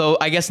IGN, although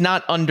I guess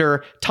not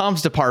under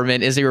Tom's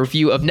department, is a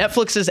review of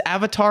Netflix's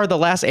Avatar: The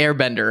Last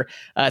Airbender.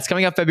 It's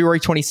coming out February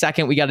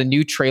 22nd. We got a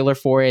new trailer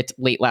for it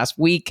late last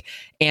week.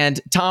 And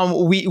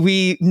Tom,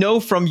 we know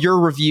from your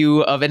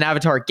review of an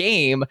Avatar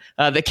game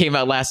that came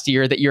out last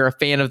year that you're a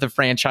fan of the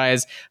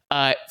franchise.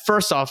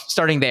 First off,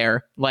 starting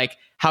there,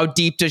 how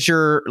deep does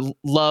your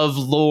love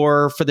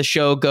lore for the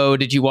show go?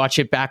 Did you watch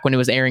it back when it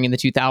was airing in the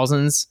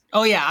 2000s?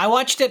 Oh yeah, I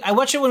watched it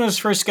when it was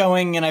first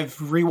going, and I've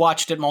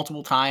rewatched it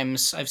multiple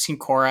times. I've seen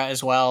Korra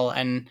as well,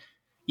 and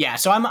yeah,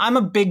 so I'm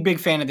a big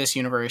fan of this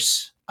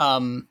universe,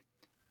 and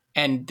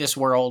this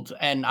world,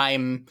 and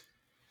I'm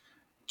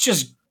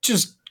just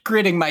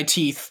gritting my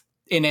teeth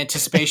in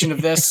anticipation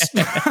of this.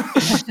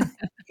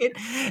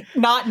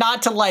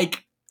 Not to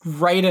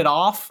write it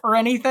off or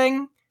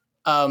anything.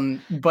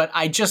 But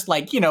I just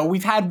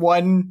we've had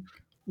one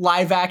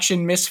live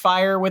action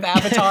misfire with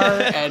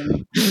Avatar,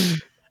 and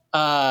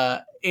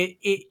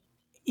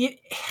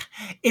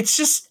it's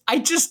just, I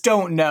just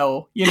don't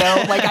know,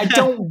 I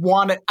don't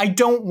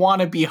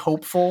want to be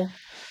hopeful.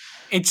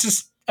 It's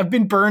just, I've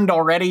been burned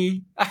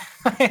already.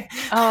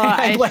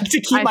 I'd like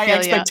to keep my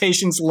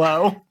expectations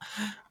low.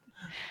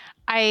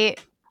 I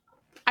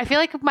feel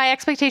like my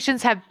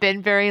expectations have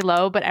been very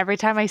low, but every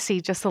time I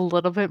see just a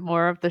little bit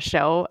more of the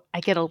show, I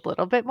get a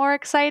little bit more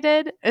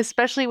excited,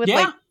 especially with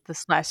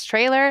this last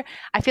trailer.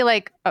 I feel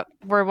like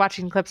we're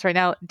watching clips right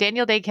now.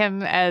 Daniel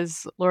Day-Kim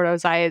as Lord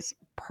Ozai is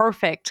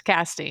perfect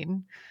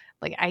casting.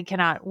 I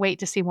cannot wait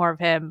to see more of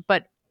him.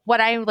 But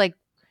what I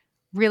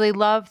really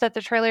love that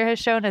the trailer has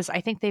shown is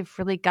I think they've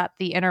really got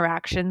the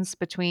interactions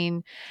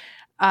between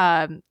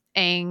Aang,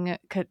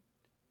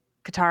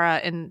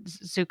 Katara, and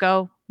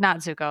Zuko. Not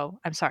Zuko.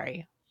 I'm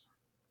sorry.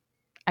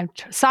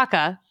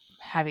 Sokka,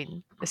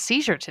 having a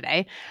seizure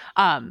today.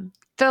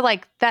 They're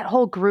that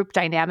whole group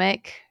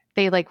dynamic.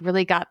 They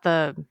really got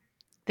the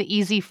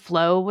easy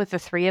flow with the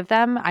three of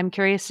them. I'm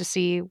curious to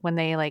see when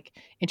they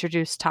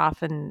introduce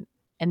Toph and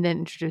then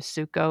introduce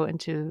Zuko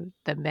into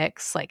the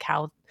mix,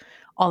 how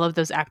all of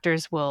those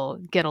actors will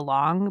get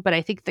along. But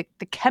I think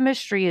the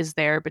chemistry is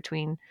there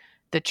between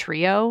the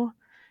trio,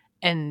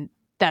 and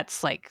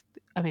that's the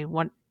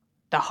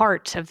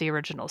heart of the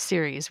original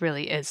series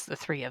really is the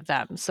three of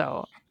them.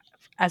 So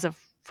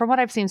from what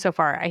I've seen so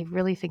far, I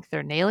really think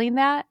they're nailing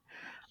that.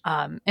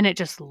 And it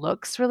just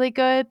looks really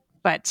good,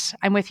 but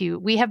I'm with you.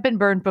 We have been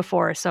burned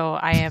before. So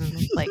I am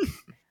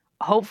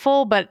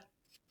hopeful, but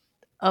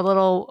a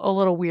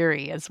little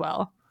weary as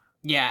well.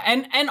 Yeah.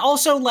 And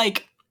also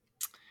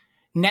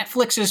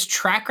Netflix's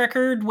track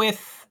record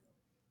with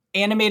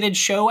animated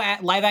show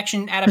live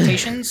action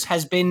adaptations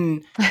has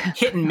been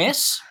hit and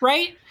miss,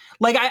 right?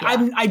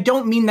 I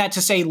don't mean that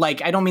to say,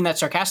 I don't mean that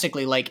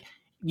sarcastically.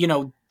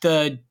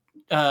 The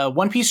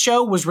One Piece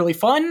show was really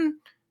fun.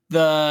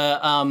 The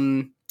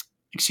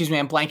excuse me,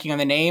 I'm blanking on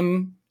the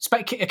name.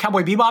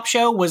 Cowboy Bebop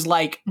show was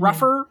like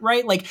rougher,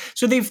 right? Like,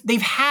 so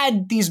they've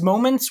had these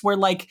moments where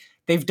like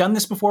they've done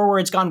this before where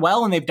it's gone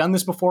well, and they've done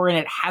this before and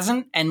it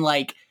hasn't. And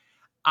like,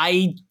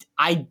 I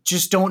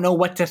just don't know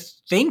what to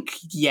think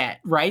yet,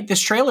 right? This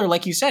trailer,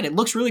 like you said, it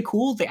looks really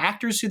cool. The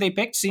actors who they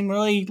picked seem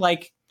really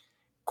like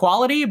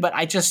quality, but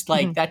I just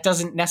like that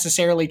doesn't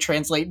necessarily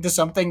translate into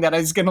something that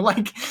is gonna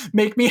like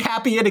make me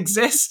happy it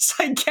exists,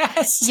 I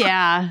guess.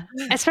 Yeah,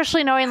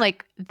 especially knowing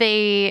like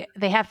they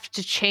have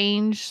to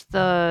change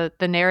the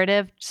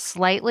narrative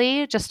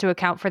slightly just to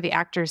account for the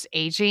actors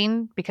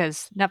aging,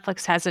 because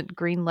Netflix hasn't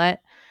greenlit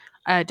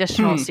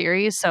additional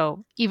series.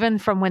 So even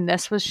from when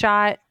this was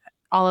shot,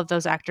 all of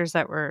those actors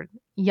that were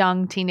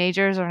young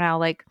teenagers are now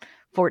like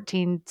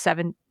 17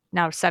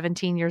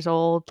 years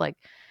old. Like,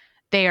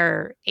 they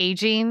are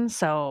aging.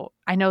 So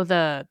I know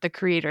the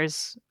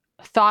creators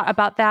thought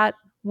about that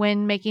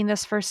when making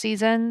this first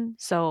season.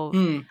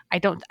 So I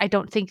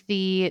don't think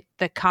the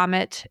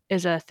comet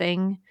is a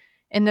thing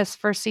in this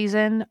first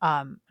season.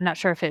 I'm not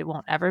sure if it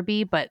won't ever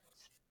be, but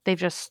they've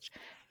just,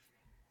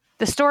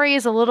 the story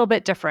is a little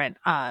bit different.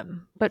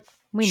 But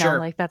we know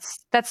like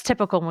that's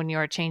typical when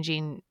you're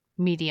changing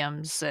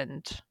mediums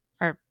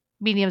or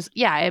mediums.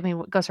 Yeah, I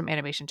mean, it goes from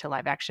animation to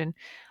live action.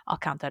 I'll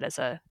count that as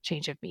a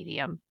change of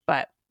medium,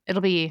 but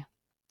it'll be,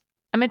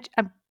 I'm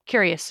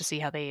curious to see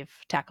how they've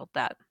tackled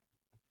that.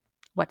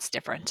 What's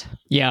different?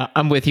 Yeah,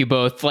 I'm with you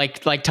both.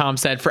 Like Tom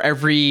said, for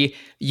every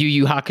Yu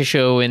Yu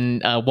Hakusho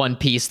in One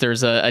Piece,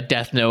 there's a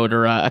Death Note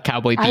or a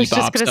Cowboy Bebop. I was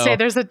just going to say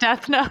there's a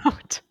Death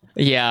Note.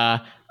 Yeah.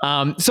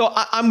 So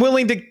I'm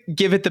willing to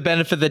give it the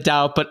benefit of the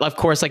doubt, but of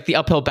course, like the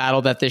uphill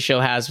battle that this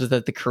show has was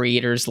that the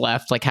creators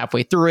left like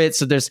halfway through it.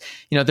 So there's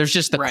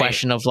just the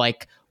question of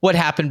like what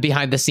happened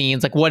behind the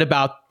scenes. Like, what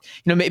about,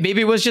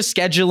 maybe it was just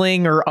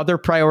scheduling or other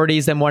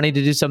priorities and wanting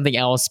to do something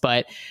else.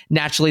 But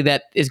naturally,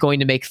 that is going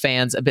to make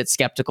fans a bit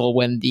skeptical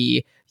when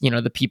the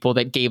people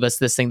that gave us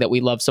this thing that we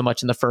love so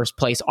much in the first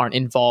place aren't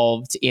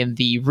involved in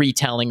the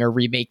retelling or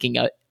remaking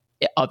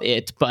of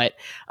it. But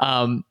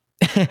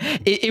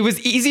it was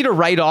easy to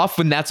write off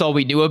when that's all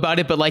we knew about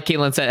it. But like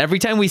Caitlin said, every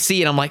time we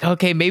see it, I'm like,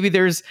 okay, maybe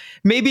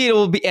it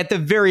will be at the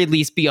very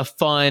least be a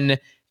fun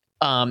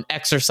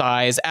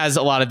exercise, as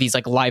a lot of these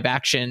like live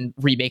action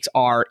remakes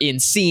are, in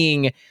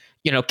seeing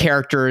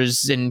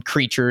characters and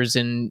creatures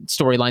and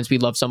storylines we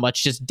love so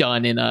much just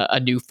done in a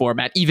new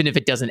format, even if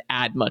it doesn't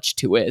add much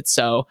to it.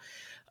 So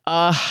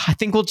I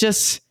think we'll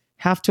just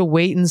have to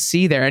wait and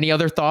see there. Any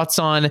other thoughts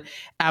on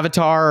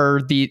Avatar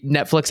or the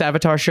Netflix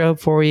Avatar show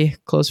before we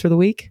close for the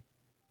week?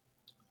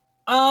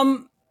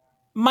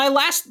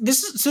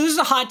 This is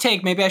a hot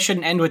take. Maybe I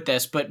shouldn't end with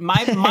this, but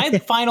my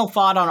final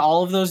thought on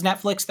all of those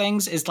Netflix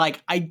things is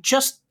like, I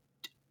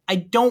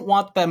don't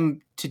want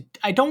them to,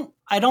 I don't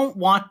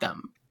want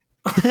them.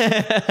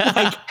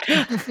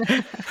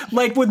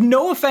 like with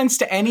no offense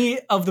to any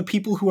of the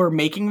people who are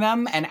making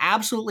them, and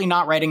absolutely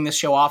not writing this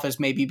show off as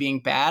maybe being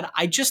bad.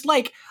 I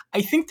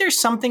think there's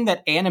something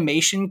that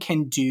animation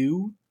can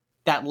do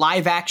that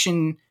live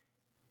action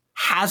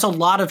has a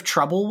lot of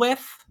trouble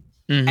with.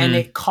 Mm-hmm. And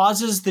it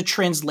causes the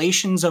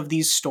translations of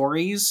these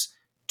stories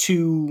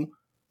to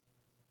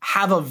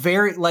have a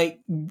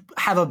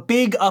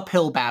big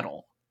uphill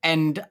battle.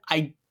 And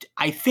I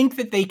think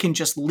that they can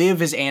just live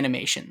as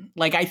animation.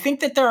 Like, I think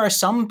that there are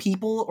some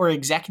people or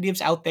executives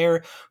out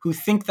there who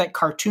think that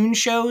cartoon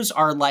shows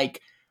are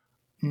like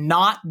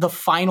not the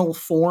final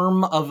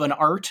form of an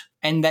art,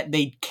 and that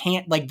they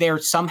can't, like, they're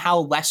somehow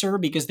lesser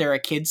because they're a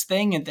kid's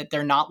thing, and that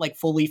they're not like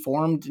fully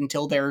formed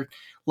until they're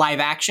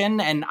live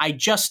action. And I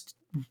just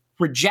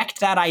reject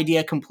that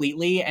idea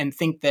completely and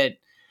think that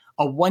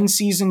a one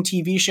season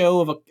TV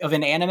show of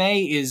an anime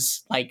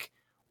is like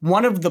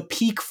one of the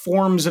peak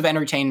forms of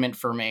entertainment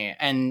for me.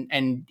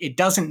 And it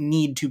doesn't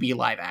need to be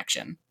live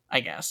action, I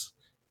guess.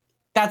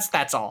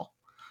 That's all.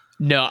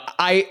 No,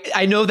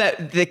 I know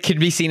that could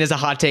be seen as a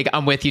hot take.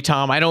 I'm with you,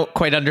 Tom. I don't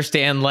quite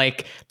understand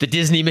like the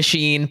Disney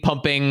machine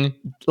pumping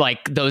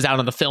like those out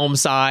on the film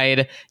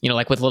side,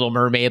 like with Little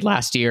Mermaid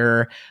last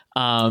year.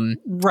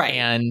 Right.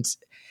 And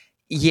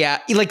yeah,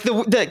 like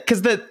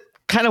because the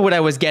kind of what I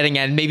was getting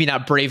at, maybe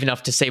not brave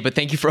enough to say, but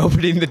thank you for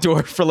opening the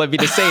door for letting me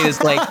to say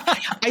is like,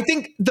 I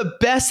think the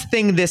best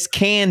thing this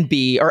can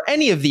be, or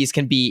any of these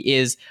can be,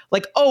 is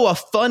like, a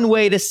fun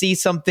way to see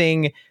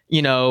something,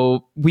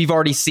 we've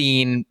already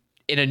seen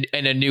in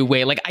a new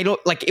way. Like, I don't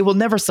like, it will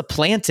never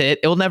supplant it.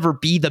 It will never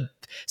be the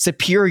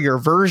superior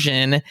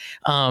version.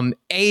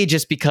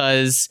 Just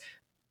because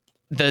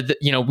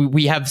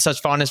we have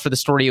such fondness for the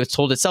story it's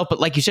told itself, but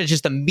like you said,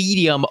 just the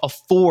medium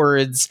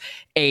affords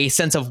a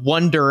sense of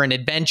wonder and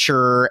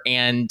adventure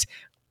and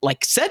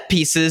like set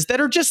pieces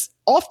that are just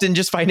often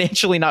just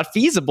financially not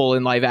feasible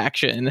in live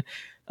action.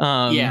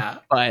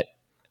 But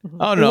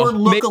oh no, or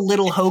look a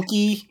little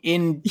hokey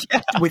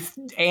with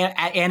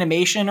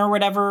animation or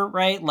whatever,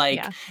 right?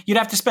 Like you'd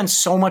have to spend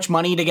so much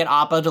money to get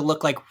Appa to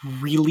look like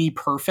really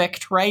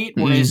perfect, right?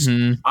 Whereas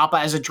Appa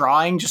as a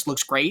drawing just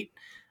looks great.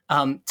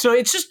 So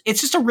it's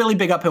just a really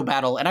big uphill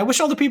battle, and I wish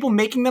all the people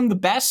making them the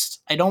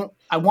best.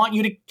 I want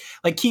you to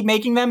like keep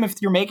making them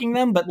if you're making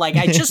them, but like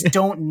I just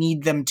don't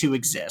need them to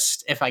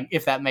exist if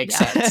that makes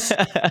sense.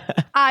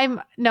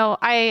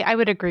 I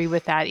would agree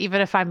with that.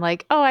 Even if I'm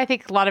like, oh, I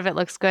think a lot of it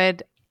looks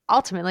good.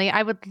 Ultimately,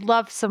 I would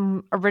love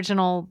some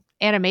original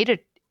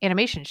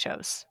animation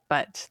shows,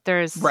 but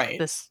there's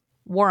this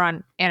war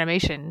on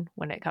animation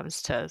when it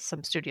comes to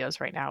some studios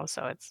right now.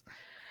 So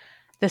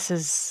this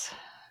is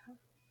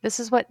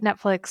what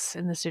Netflix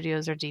and the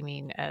studios are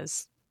deeming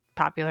as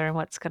popular and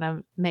what's going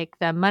to make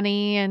them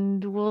money,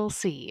 and we'll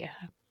see.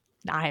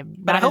 I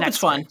hope it's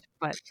fun.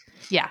 But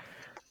yeah,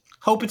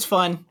 hope it's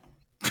fun.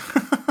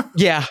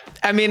 Yeah.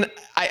 I mean,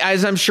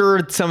 as I'm sure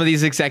some of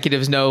these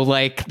executives know,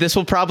 like this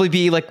will probably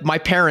be like my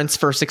parents'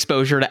 first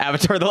exposure to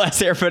Avatar: The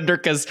Last Airbender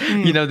because,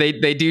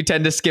 they do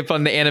tend to skip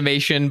on the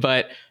animation,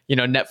 but,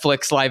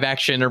 Netflix live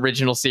action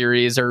original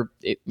series or,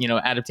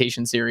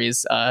 adaptation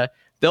series,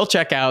 they'll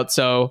check out.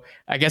 So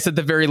I guess at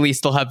the very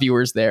least, they'll have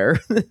viewers there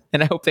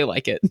and I hope they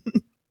like it.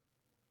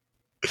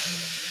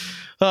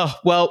 Oh,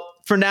 well,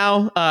 for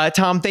now,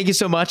 Tom, thank you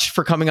so much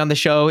for coming on the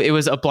show. It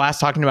was a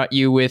blast talking about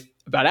you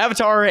about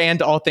Avatar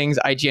and all things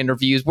IGN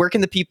Reviews. Where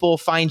can the people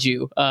find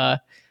you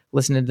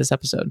listening to this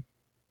episode?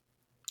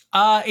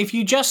 If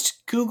you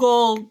just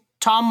Google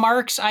Tom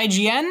Marks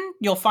IGN,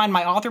 you'll find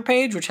my author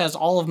page, which has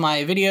all of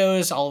my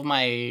videos, all of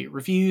my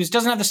reviews.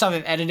 Doesn't have the stuff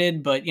I've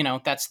edited, but,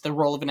 that's the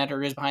role of an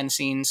editor is behind the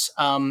scenes.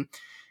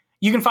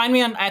 You can find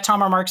me at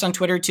Tom R. Marks on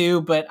Twitter,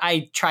 too, but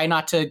I try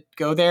not to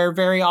go there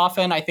very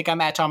often. I think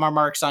I'm at Tom R.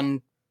 Marks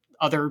on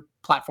other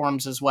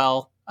platforms as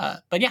well.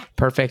 But yeah.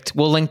 Perfect.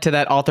 We'll link to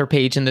that author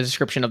page in the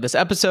description of this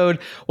episode.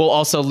 We'll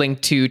also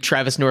link to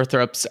Travis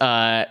Northrup's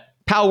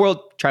Pal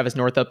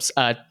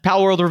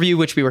World review,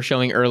 which we were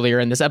showing earlier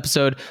in this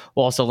episode.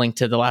 We'll also link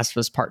to The Last of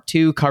Us Part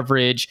 2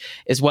 coverage,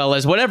 as well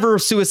as whatever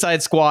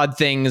Suicide Squad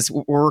things.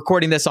 We're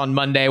recording this on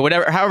Monday.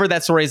 However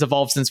that story has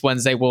evolved since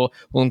Wednesday, we'll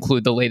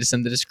include the latest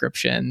in the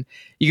description.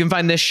 You can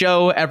find this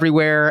show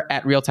everywhere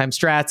at Real Time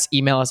Strats.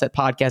 Email us at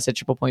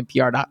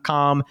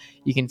podcast@triplepointpr.com.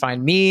 You can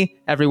find me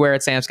everywhere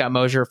at Sam Scott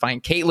Mosier.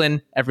 Find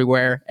Caitlin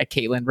everywhere at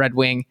Caitlin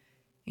Redwing.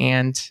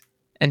 And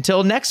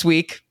until next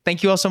week,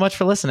 thank you all so much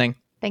for listening.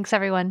 Thanks,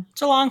 everyone.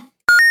 So long.